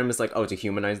feel random. It's like, oh, to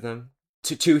humanize them,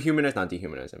 to humanize, not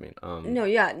dehumanize. I mean, No,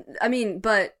 yeah, I mean,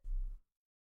 but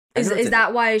I know it's is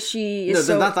that why she is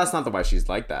so? that's not the why she's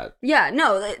like that. Yeah,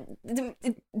 no,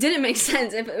 it didn't make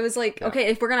sense. If it was like, Yeah. okay,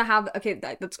 if we're gonna have,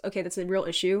 that's a real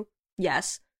issue,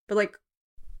 yes, but like,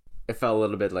 It felt a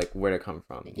little bit like where'd it come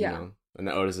from, Yeah. you know? And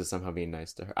then Otis is somehow being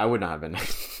nice to her. I would not have been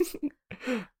nice.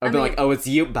 I'd I be mean, like, oh, it's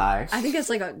you, bye. I think it's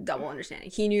like a double understanding.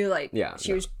 He knew, like, Yeah, she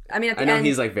no. was. I mean, at the I know end,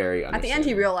 he's like very at the end, he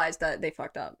understanding. realized that they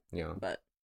fucked up. Yeah.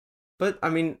 But I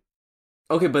mean,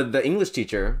 okay, but the English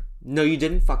teacher, no, you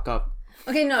didn't fuck up.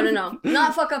 okay, no,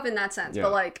 not fuck up in that sense. Yeah.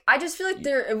 But like, I just feel like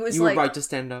it was You like were right to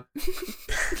stand up.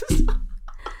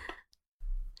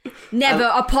 never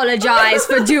apologize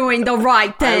for doing the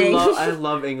right thing. I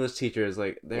love English teachers.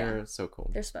 Like they're so cool.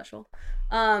 They're special.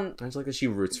 I just like that she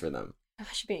roots for them. I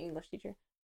should be an English teacher.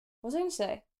 What was I gonna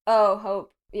say? Oh,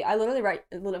 Hope. Yeah, I literally write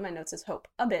my notes as Hope,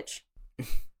 a bitch.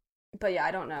 But yeah,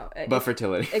 I don't know. But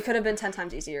fertility. It could have been 10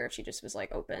 times easier if she just was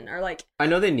like open or like. I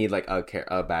know they need like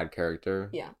a bad character.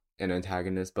 Yeah. An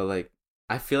antagonist, but like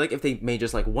I feel like if they made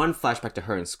just like one flashback to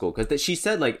her in school, because she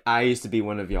said like I used to be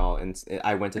one of y'all and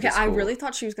I went to Okay, this school. I really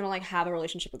thought she was gonna like have a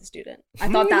relationship with a student. I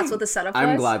thought that's what the setup was.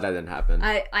 I'm glad that didn't happen.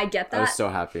 I get that. I was so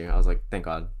happy. I was like, thank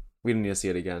God. We don't need to see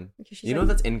it again. Because she's You know like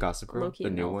that's in Gossip Girl, low-key the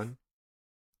new MILF. one.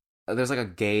 There's like a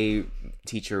gay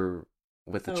teacher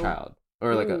with a Oh. child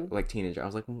or like a Ooh. like teenager. I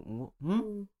was like, hmm?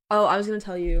 Oh, I was gonna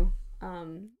tell you,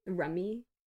 Remy,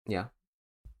 Yeah,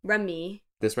 Demi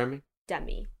this Remy.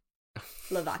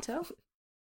 Lovato.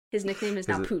 His nickname is Is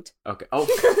now it- Poot. Okay. Oh,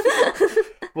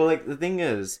 well, like the thing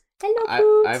is, Hello,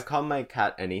 Poot. I've called my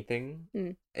cat anything.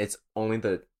 Mm. It's only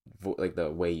the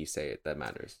way you say it that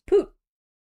matters. Poot.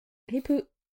 Hey, Poot.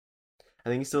 I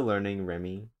think he's still learning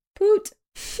Remy. Poot.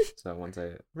 So once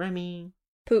I Remy,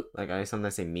 Poot. like I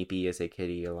sometimes say Meepy, I say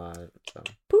Kitty a lot. So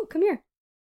Poot, come here.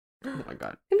 oh my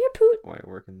God, Come here, Poot. why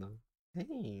working though?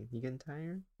 Hey, you getting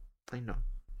tired? I know.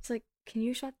 He's like, can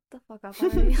you shut the fuck up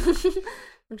already?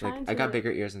 I'm trying Like to. I got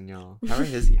bigger ears than y'all. How are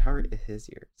his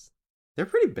ears? They're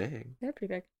pretty big. They're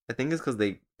pretty big. I think it's because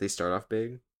they start off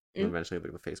big and Mm. eventually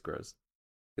like the face grows.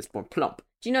 It's more plump.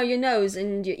 Do you know your nose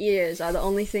and your ears are the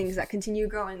only things that continue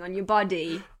growing on your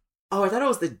body? Oh, I thought it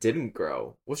was that didn't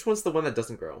grow. Which one's the one that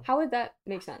doesn't grow? How would that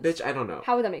make sense? Bitch, I don't know.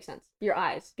 How would that make sense? Your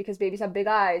eyes, because babies have big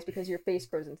eyes because your face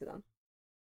grows into them,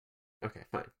 Okay,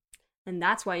 fine. and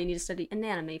that's why you need to study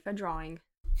anatomy for drawing.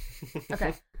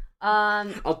 Okay.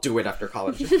 I'll do it after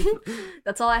college.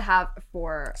 That's all I have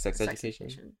for Sex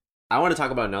education? I want to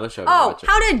talk about another show. to Oh, watch.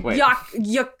 how did Wait.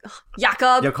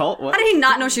 Jakob? Your cult? What? How did he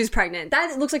not know she was pregnant?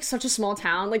 That looks like such a small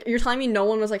town. Like, you're telling me no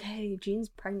one was like, "Hey, Jean's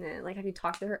pregnant." Like, have you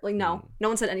talked to her? Like, no, no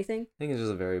one said anything. I think it's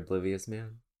just a very oblivious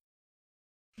man.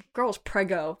 Girl's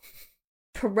prego,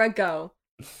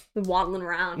 waddling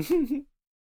around.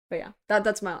 But yeah,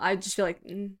 that's my. I just feel like.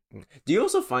 Do you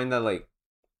also find that like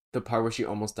the part where she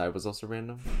almost died was also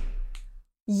random?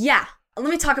 Yeah. Let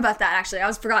me talk about that. Actually, I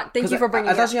was forgot. Thank 'Cause you for bringing.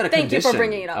 I it thought up. she had a Thank condition. you for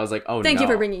bringing it up. I was like, oh, Thank you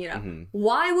no. for bringing it up. Mhm.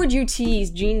 Why would you tease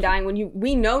Jean dying when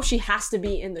we know she has to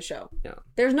be in the show? Yeah.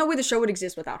 There's no way the show would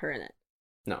exist without her in it.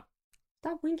 No.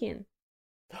 Stop winking.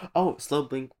 Oh, slow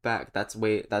blink back. That's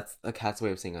a cat's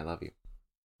way of saying I love you.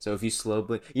 So if you slow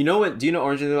blink, you know what? Do you know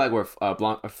Orange is the New Black where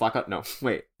Blanc or Flocka? No,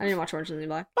 wait. I didn't watch Orange is the New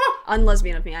Black.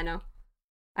 Unlesbian of me, I know.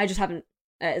 I just haven't.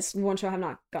 It's one show I have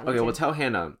not gotten. Okay, into. well tell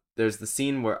Hannah. There's the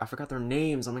scene where I forgot their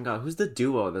names. Oh my God, who's the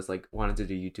duo that's like wanted to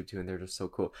do YouTube too, and they're just so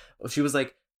cool. She was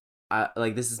like,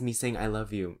 like this is me saying I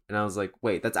love you, and I was like,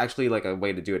 wait, that's actually like a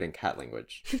way to do it in cat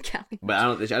language. Callie. But I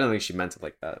don't think she meant it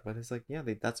like that. But it's like, yeah,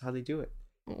 that's how they do it.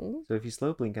 Oh, So if you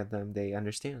slow blink at them, they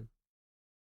understand.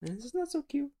 And it's just not so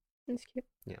cute. that's cute.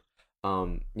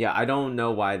 Yeah, I don't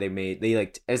know why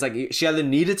it's like she either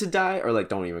needed to die or like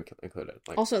don't even include it.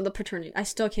 Like, Also, the paternity. I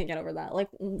still can't get over that. Like,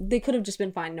 they could have just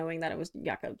been fine knowing that it was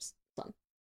Jakob's son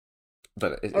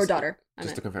but or daughter. I Just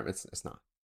meant. to confirm, it's not.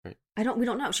 We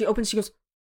don't know. She opens. She goes.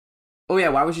 Oh yeah,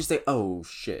 why would you say? Oh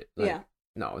shit. Like, Yeah.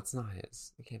 No, it's not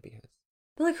his. It can't be his.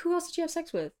 But like, who else did she have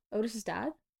sex with? Otis's dad?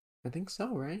 I think so,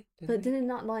 right? But did it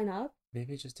not line up?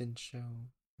 Maybe it just didn't show.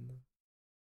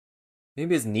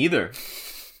 Maybe it's neither.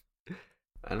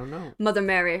 I don't know. Mother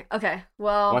Mary. Okay,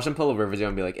 well. Watch them pull a Riverdale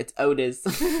and be like, it's Otis.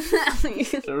 Like,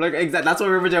 exactly. That's what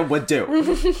Riverdale would do.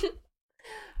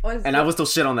 And I would still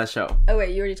shit on that show. Oh,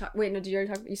 wait, you already talked. Wait, no, did you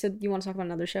already talk? You said you want to talk about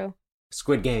another show?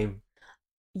 Squid Game.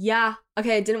 Yeah.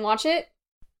 Okay, I didn't watch it.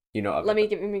 You know. Let me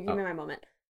give me my moment.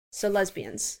 So,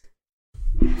 lesbians.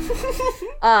 Hey,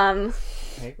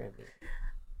 Granby.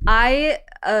 I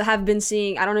have been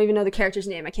seeing. I don't even know the character's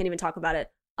name. I can't even talk about it.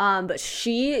 But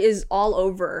she is all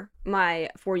over my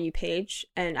For You page,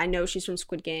 and I know she's from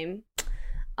Squid Game.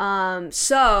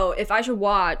 So if I should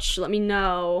watch, let me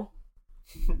know.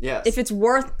 Yes. If it's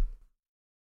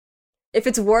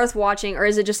worth watching, or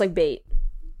is it just like bait?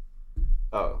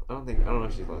 Oh, I don't know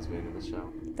if she's lesbian in the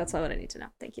show. That's all what I need to know.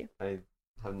 Thank you.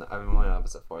 I'm only on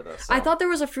episode 4 though. So. I thought there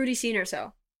was a fruity scene or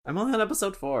so. I'm only on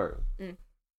episode 4.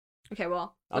 Okay,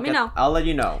 well, let me know. I'll let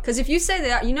you know. Because if you say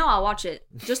that, I'll watch it.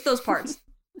 Just those parts.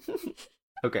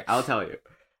 Okay, I'll tell you.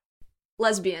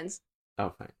 Lesbians.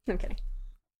 Oh, fine. I'm kidding.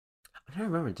 I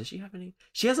don't remember. Does she have any?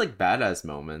 She has like badass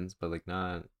moments, but like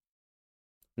not.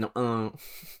 No.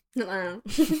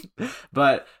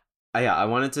 But yeah, I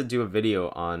wanted to do a video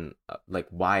on like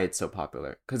why it's so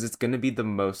popular, because it's gonna be the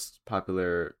most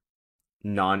popular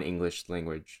non-English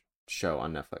language show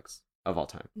on Netflix of all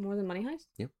time. More than Money Heist?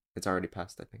 Yep, it's already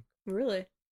passed. I think. Really? I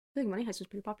think Money Heist was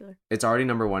pretty popular. It's already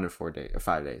number 1 in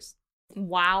 5 days.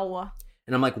 Wow.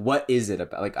 And I'm like, what is it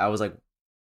about? Like,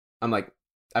 I'm like,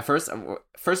 at first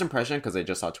impression, because I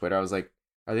just saw Twitter, I was like,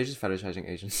 are they just fetishizing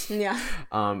Asians? Yeah.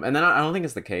 And then I don't think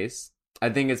it's the case. I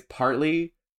think it's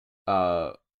partly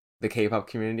the K-pop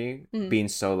community being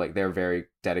so like they're very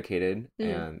dedicated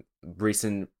and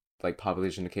recent like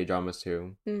population of K-dramas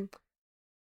too.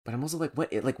 But I'm also like,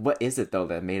 what is it though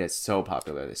that made it so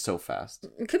popular so fast?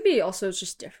 It could be also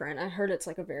just different. I heard it's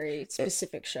like a very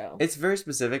specific show. It's very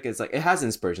specific. It's like it has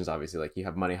inspirations, obviously. Like you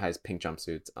have Money Heist pink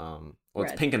jumpsuits. Well, red.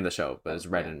 It's pink in the show, but it's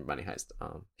red in Money Heist.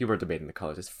 People are debating the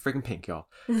colors. It's freaking pink, y'all.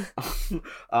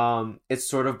 It's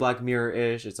sort of Black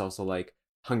Mirror-ish. It's also like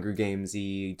Hunger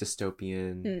Games-y,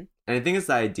 dystopian. And I think it's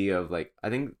the idea of like, I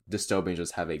think dystopians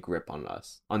just have a grip on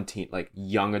us, on like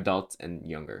young adults and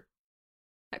younger.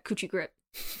 That coochie grip.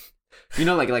 You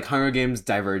know, like Hunger Games,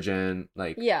 Divergent,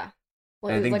 like yeah,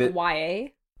 I think like that,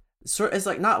 YA. Sort it's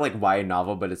like not like YA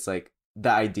novel, but it's like the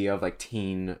idea of like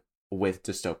teen with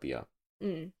dystopia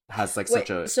has like such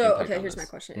a. So okay, here's my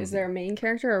question: Is there a main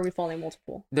character, or are we following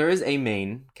multiple? There is a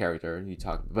main character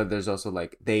but there's also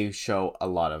like they show a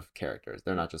lot of characters.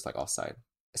 They're not just like all side.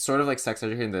 It's sort of like Sex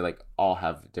Education. They like all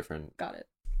have different. Got it.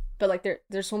 But like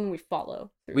there's someone we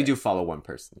follow. We do follow one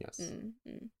person, yes.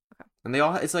 Okay. And they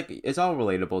all it's all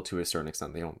relatable to a certain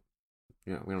extent. They don't,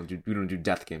 we don't do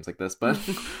death games like this, but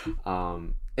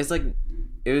it's like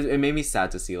it made me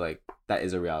sad to see like that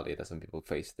is a reality that some people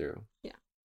face through. Yeah.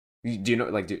 Do you know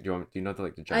like do you know the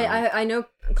like the general... I know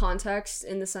context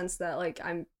in the sense that like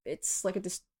it's like a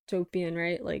dystopian,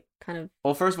 right? Like kind of.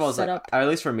 Well, first of all, it's like up. at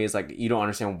least for me, it's like you don't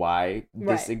understand why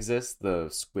this Right. exists, the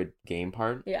Squid Game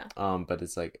part. Yeah. But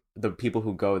it's like the people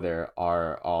who go there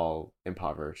are all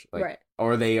impoverished, like, Right.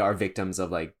 or they are victims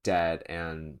of like debt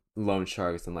and loan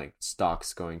sharks and like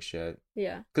stocks going shit.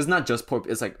 Yeah. Because not just poor,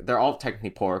 it's like they're all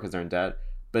technically poor because they're in debt,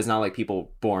 but it's not like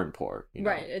people born poor. You know?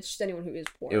 Right. It's just anyone who is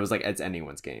poor. It was like it's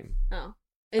anyone's game. Oh.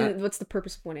 And what's the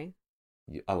purpose of winning?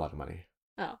 A lot of money.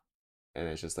 Oh. And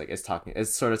it's just like it's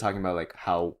sort of talking about like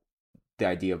how the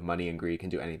idea of money and greed can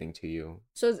do anything to you.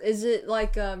 So is it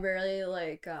like a very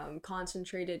like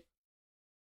concentrated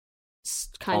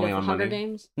kind Only of on Hunger money?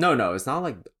 Games? No, it's not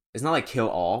like kill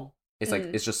all. It's like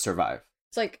it's just survive.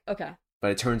 It's like okay.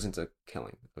 But it turns into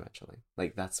killing eventually.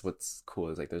 Like that's what's cool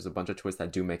is like there's a bunch of twists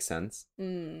that do make sense.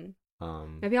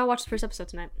 Maybe I'll watch the first episode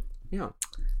tonight. Yeah,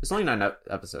 it's only 9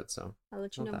 episodes, so I'll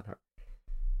let you not know. that hard.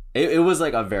 It was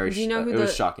like a very. Do you know who it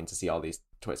was shocking to see all these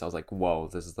twists. I was like, whoa,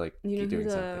 this is like You know doing who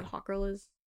the something. hot girl is?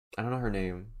 I don't know her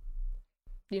name.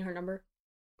 Do you know her number?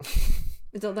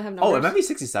 Don't they have numbers? Oh, it might be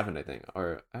 67, I think,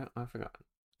 or I forgot.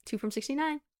 2 from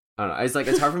 69. I don't know. It's like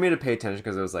it's hard for me to pay attention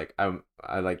because it was like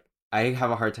I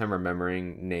have a hard time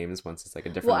remembering names once it's like a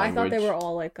different language. I thought they were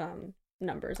all like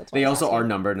numbers. That's why They I was also are asking.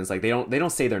 numbered, and it's like they don't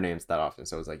say their names that often,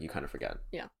 so it's like you kind of forget.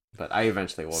 Yeah. But I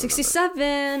eventually will.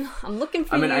 67. I'm looking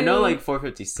for. I mean, you. I know like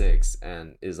 456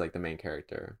 and is like the main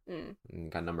character. And you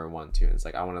got number 1 too. And it's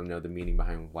like I want to know the meaning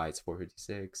behind why it's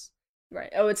 456. Right.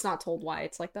 Oh, it's not told why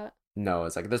it's like that. No,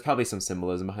 it's like there's probably some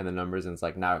symbolism behind the numbers, and it's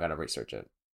like now I gotta research it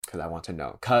because I want to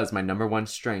know. Because my number 1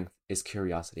 strength is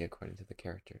curiosity, according to the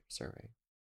character survey.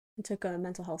 I took a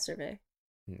mental health survey.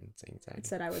 It's anxiety. It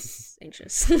said I was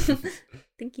anxious.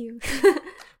 Thank you.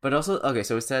 But also, okay,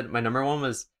 so it said my number one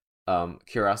was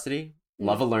curiosity,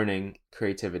 love of learning,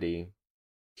 creativity,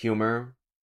 humor,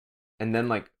 and then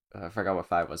like I forgot what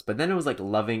 5 was. But then it was like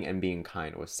loving and being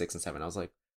kind was 6 and 7. I was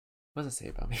like, what does it say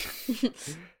about me?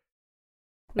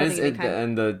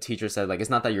 And the teacher said like it's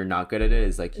not that you're not good at it,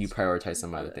 it's like you prioritize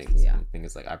some other things. Yeah. I think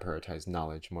it's like I prioritize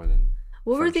knowledge more than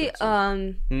what were the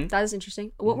friendships that is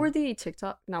interesting. What were the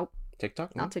TikTok not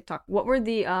TikTok. What were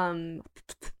the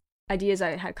ideas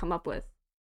I had come up with?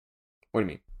 What do you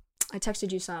mean? I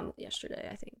texted you some yesterday,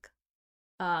 I think.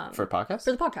 For a podcast?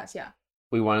 For the podcast, yeah.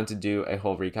 We wanted to do a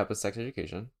whole recap of sex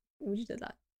education. We just did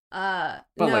that.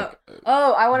 But no. like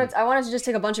I wanted to just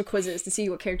take a bunch of quizzes to see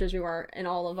what characters we were in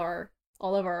all of our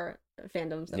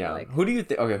fandoms that we like. Who do you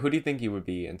think you would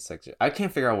be in sex? I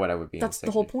can't figure out what I would be. That's in sex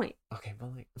the whole point. Okay, but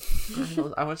like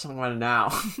I want to talk about it now.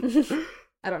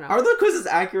 I don't know. Are the quizzes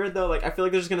accurate though? Like I feel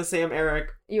like they're just gonna say I'm Eric.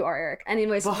 You are Eric.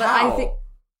 Anyways, but I think.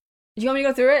 Do you want me to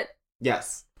go through it?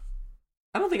 Yes.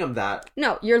 I don't think I'm that.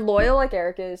 No, you're loyal like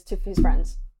Eric is to his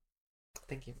friends.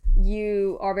 Thank you.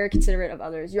 You are very considerate of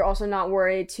others. You're also not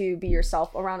worried to be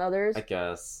yourself around others. I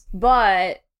guess.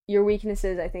 But your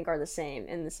weaknesses, I think, are the same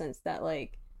in the sense that,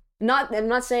 like, I'm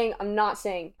not saying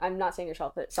you're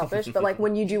selfish, but like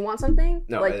when you do want something,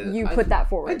 you put that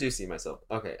forward. I do see myself.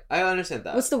 Okay, I understand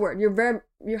that. What's the word?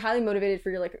 You're highly motivated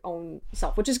for your like own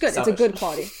self, which is good. Selfish. It's a good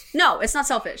quality. No, it's not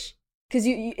selfish because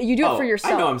you do it for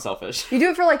yourself. I know I'm selfish. You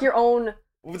do it for like your own.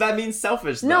 That means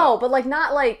selfish. Though. No, but like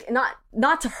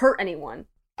not to hurt anyone.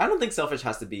 I don't think selfish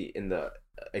has to be in the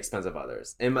expense of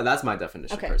others, and that's my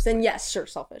definition. Okay, personally. then yes, sure,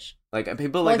 selfish. Like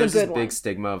people like there's this big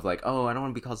stigma of like, oh, I don't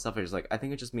want to be called selfish. Like I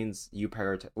think it just means you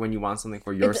prioritize when you want something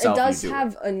for yourself. It does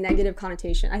have a negative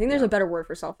connotation. I think there's a better word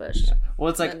for selfish. Yeah. Well,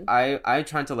 it's like I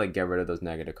try to like get rid of those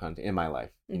negative content in my life.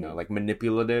 You know, like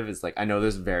manipulative is like I know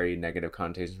there's very negative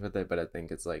connotations with it, but I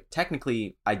think it's like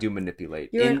technically I do manipulate.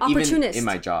 You're an opportunist even in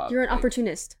my job. You're an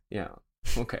opportunist. Yeah.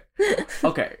 Okay.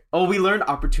 Okay. Oh, we learned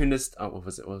opportunist. Oh, what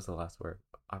was it? What was the last word?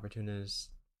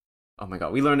 Opportunist. Oh my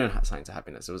god, we learned in Science of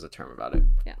Happiness. It was a term about it.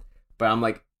 Yeah. But I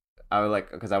would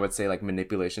like because I would say like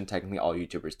manipulation. Technically, all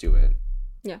YouTubers do it.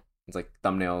 Yeah. It's like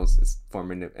thumbnails is for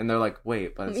and they're like,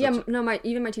 wait, but it's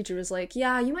my teacher was like,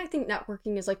 yeah, you might think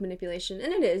networking is like manipulation,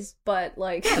 and it is, but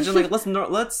like, it's just like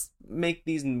let's make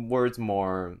these words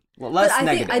more less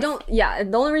negative.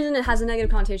 The only reason it has a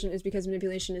negative connotation is because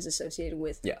manipulation is associated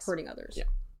with hurting others. Yeah.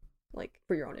 Like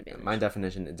for your own advantage. My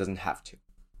definition, it doesn't have to.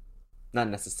 Not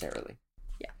necessarily.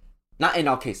 Yeah. Not in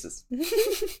all cases.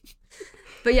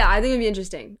 But yeah, I think it'd be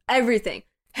interesting. Everything.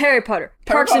 Harry Potter,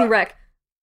 Parks and Rec,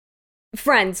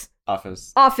 Friends,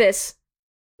 Office,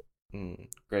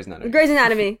 Grey's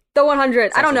Anatomy, The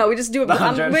 100. I don't know. We just do it.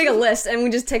 I'm make a list and we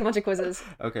just take a bunch of quizzes.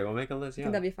 Okay, we'll make a list. Yeah,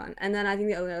 that'd be fun. And then I think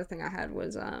the other thing I had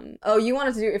was you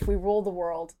wanted to do if we rule the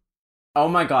world. Oh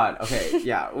my god. Okay.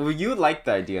 Yeah. Well, you like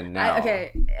the idea now.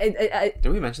 Did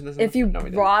we mention this? If you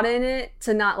broaden it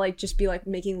to not like just be like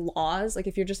making laws, like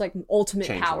if you're just like ultimate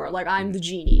power, like I'm the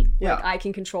genie, like I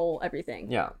can control everything.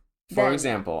 Yeah. For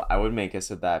example, I would make it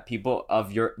so that people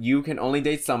of you can only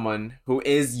date someone who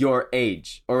is your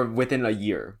age or within a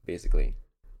year, basically.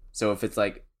 So if it's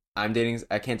like I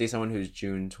can't date someone who's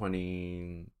June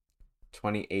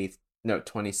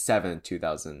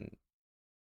 27th,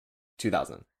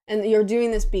 2000. And you're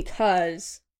doing this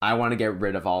because I want to get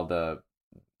rid of all the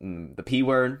P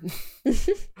word,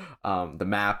 the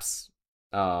maps,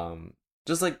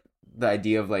 just like the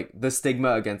idea of like the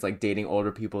stigma against like dating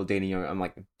older people, dating young.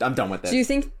 I'm done with it. Do you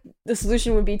think the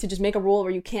solution would be to just make a rule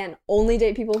where you can only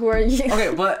date people who are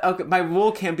okay, my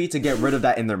rule can't be to get rid of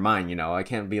that in their mind, you know? I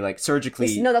can't be like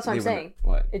surgically. No, that's what I'm saying.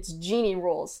 What? It's genie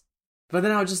rules. But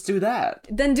then I'll just do that.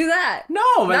 Then do that. No,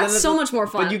 but that's so much more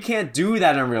fun. But you can't do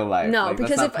that in real life. No, like,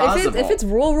 because if it's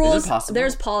rules,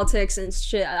 there's politics and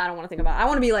shit I don't want to think about. I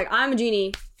want to be like, I'm a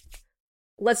genie.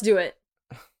 Let's do it.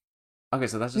 Okay,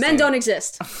 so that's just men don't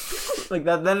exist. Like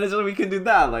that. Then we can do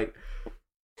that. Like,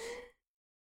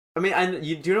 I mean,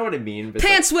 do you know what I mean?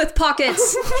 Pants with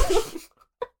pockets.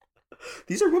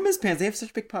 These are women's pants. They have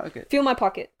such big pockets. Feel my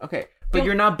pocket. Okay, but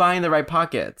you're not buying the right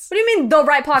pockets. What do you mean the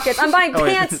right pockets? I'm buying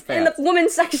pants in the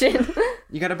women's section.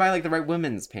 You gotta buy like the right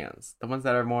women's pants. The ones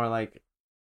that are more like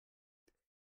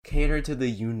cater to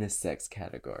the unisex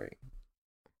category.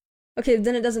 Okay,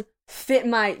 then it doesn't fit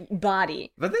my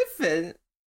body. But they fit.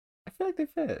 I feel like they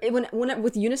fit. When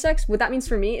with unisex, what that means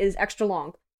for me is extra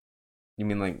long. You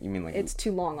mean like it's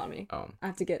too long on me. Oh. I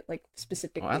have to get like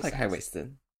specific. Oh, I like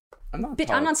high-waisted. I'm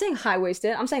not saying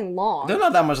high-waisted. I'm saying long. They're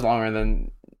not that much longer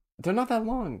than. They're not that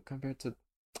long compared to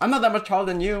I'm not that much taller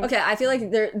than you. Okay, I feel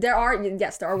like there are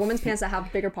women's pants that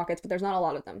have bigger pockets, but there's not a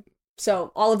lot of them.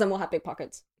 So all of them will have big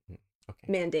pockets.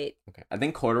 Okay. Mandate. Okay. I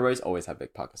think corduroys always have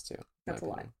big pockets too. That's a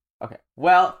lie. Okay.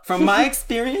 Well, from my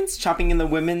experience shopping in the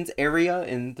women's area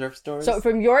in thrift stores. So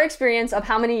from your experience of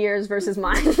how many years versus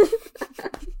mine.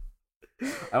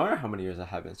 I wonder how many years I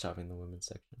have been shopping in the women's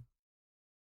section.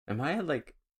 Am I at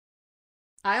like...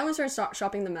 I only started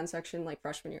shopping the men's section like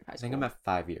freshman year of high school. I think I'm at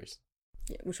 5 years.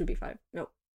 Yeah, which would be 5.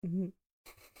 Nope. Mm-hmm.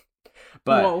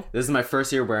 But Whoa. This is my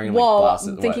first year wearing like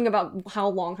blouses. Thinking about how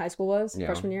long high school was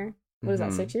freshman year. What is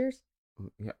that, 6 years?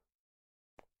 Yeah.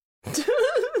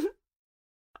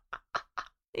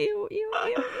 Ew.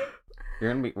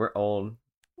 We're old.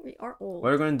 We are old. What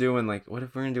are we gonna do when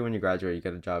you graduate, you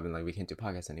get a job and like we can't do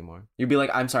podcasts anymore? You'd be like,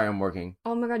 I'm sorry, I'm working.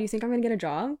 Oh my god, you think I'm gonna get a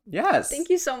job? Yes. Thank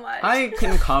you so much. I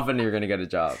am confident you're gonna get a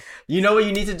job. You know what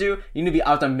you need to do? You need to be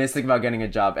optimistic about getting a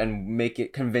job and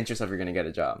convince yourself you're gonna get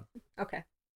a job. Okay.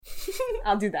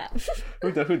 I'll do that.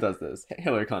 Who does this?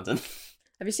 Hillary Clinton.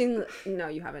 Have you seen no,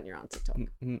 you haven't, you're on TikTok.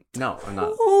 No, I'm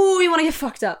not. Oh, you wanna get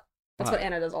fucked up. That's Why? what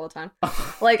Anna does all the time.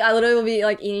 Like, I literally will be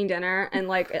like eating dinner and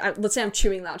like let's say I'm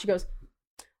chewing loud. She goes,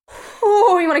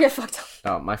 oh, you want to get fucked up?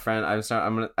 Oh, my friend,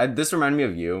 this reminded me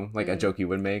of you, like a joke you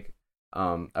would make.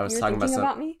 I was talking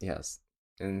about me? Yes.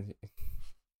 And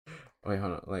wait,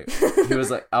 hold on. Like he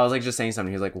was like, I was like just saying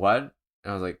something. He was like, what?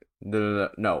 And I was like,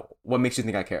 no. What makes you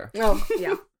think I care? Oh,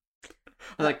 yeah.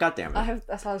 I was like, God damn it.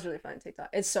 That's how I was really fun on TikTok.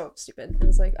 It's so stupid. It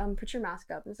was like, put your mask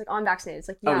up. And it's like, oh, I'm vaccinated. It's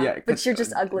like, yeah, oh, yeah, but you're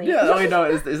just ugly. Yeah. Oh, wait, no.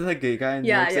 Is it that gay guy?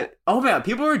 Yeah, yeah. Oh man,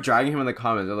 people were dragging him in the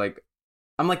comments. They're like,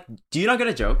 I'm like, do you not get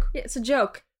a joke? Yeah, it's a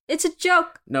joke. It's a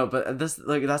joke. No, but that's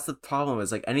the problem.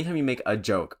 Is like anytime you make a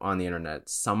joke on the internet,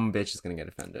 some bitch is gonna get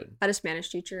offended. I had a Spanish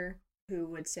teacher who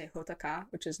would say "JK,"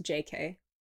 which is JK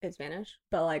in Spanish.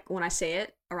 But like when I say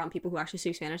it around people who actually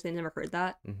speak Spanish, they never heard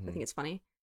that. Mm-hmm. I think it's funny.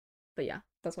 But yeah,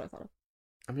 that's what I thought of.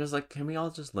 I'm just like, can we all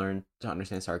just learn to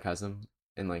understand sarcasm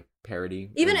and like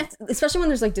parody? Even if, especially when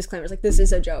there's like disclaimers, like this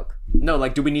is a joke. No,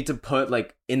 like, do we need to put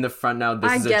like in the front now?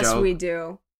 This is a joke. I guess we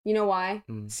do. You know why?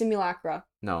 Simulacra.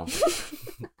 No,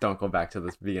 don't go back to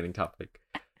this beginning topic.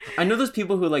 I know there's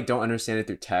people who like don't understand it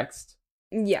through text.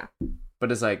 Yeah.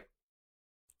 But it's like,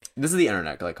 this is the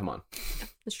internet. Like, come on.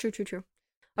 It's true.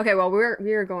 Okay, well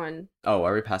we're going. Oh,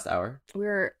 are we past the hour?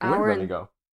 We're hour. Where are we gonna go?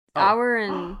 Hour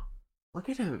and. Look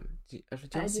at him.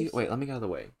 Wait, let me get out of the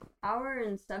way. Hour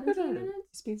and 17 minutes?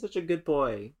 He's being such a good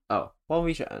boy. Oh, well,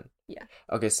 we should end. Yeah.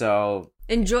 Okay, so...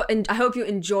 Enjoy, and I hope you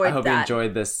enjoyed that. I hope you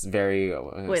enjoyed this very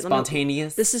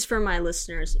spontaneous... This is for my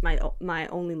listeners, my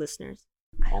only listeners.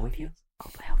 I hope you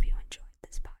enjoyed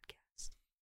this podcast.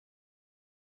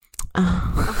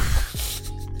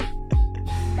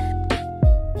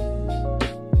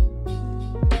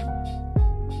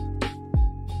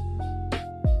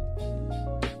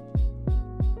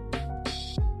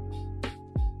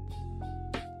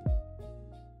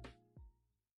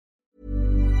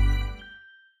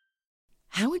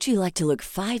 How would you like to look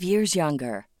 5 years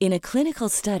younger? In a clinical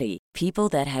study, people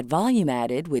that had volume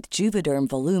added with Juvederm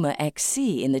Voluma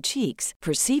XC in the cheeks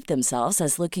perceived themselves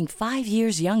as looking 5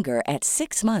 years younger at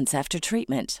 6 months after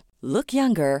treatment. Look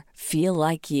younger, feel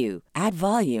like you. Add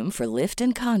volume for lift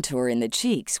and contour in the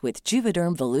cheeks with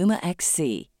Juvederm Voluma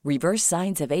XC. Reverse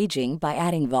signs of aging by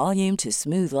adding volume to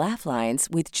smooth laugh lines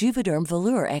with Juvederm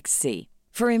Volure XC.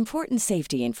 For important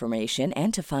safety information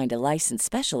and to find a licensed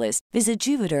specialist, visit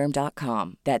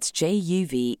Juvederm.com. That's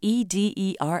JUVEDERM.com.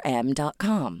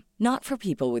 Not for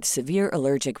people with severe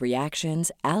allergic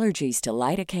reactions, allergies to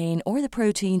lidocaine, or the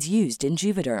proteins used in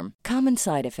Juvederm. Common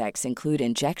side effects include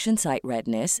injection site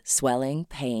redness, swelling,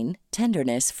 pain,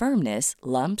 tenderness, firmness,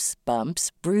 lumps,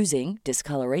 bumps, bruising,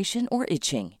 discoloration, or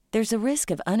itching. There's a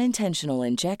risk of unintentional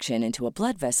injection into a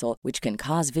blood vessel, which can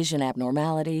cause vision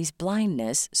abnormalities,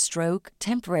 blindness, stroke,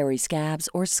 temporary scabs,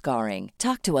 or scarring.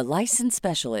 Talk to a licensed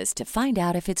specialist to find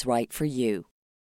out if it's right for you.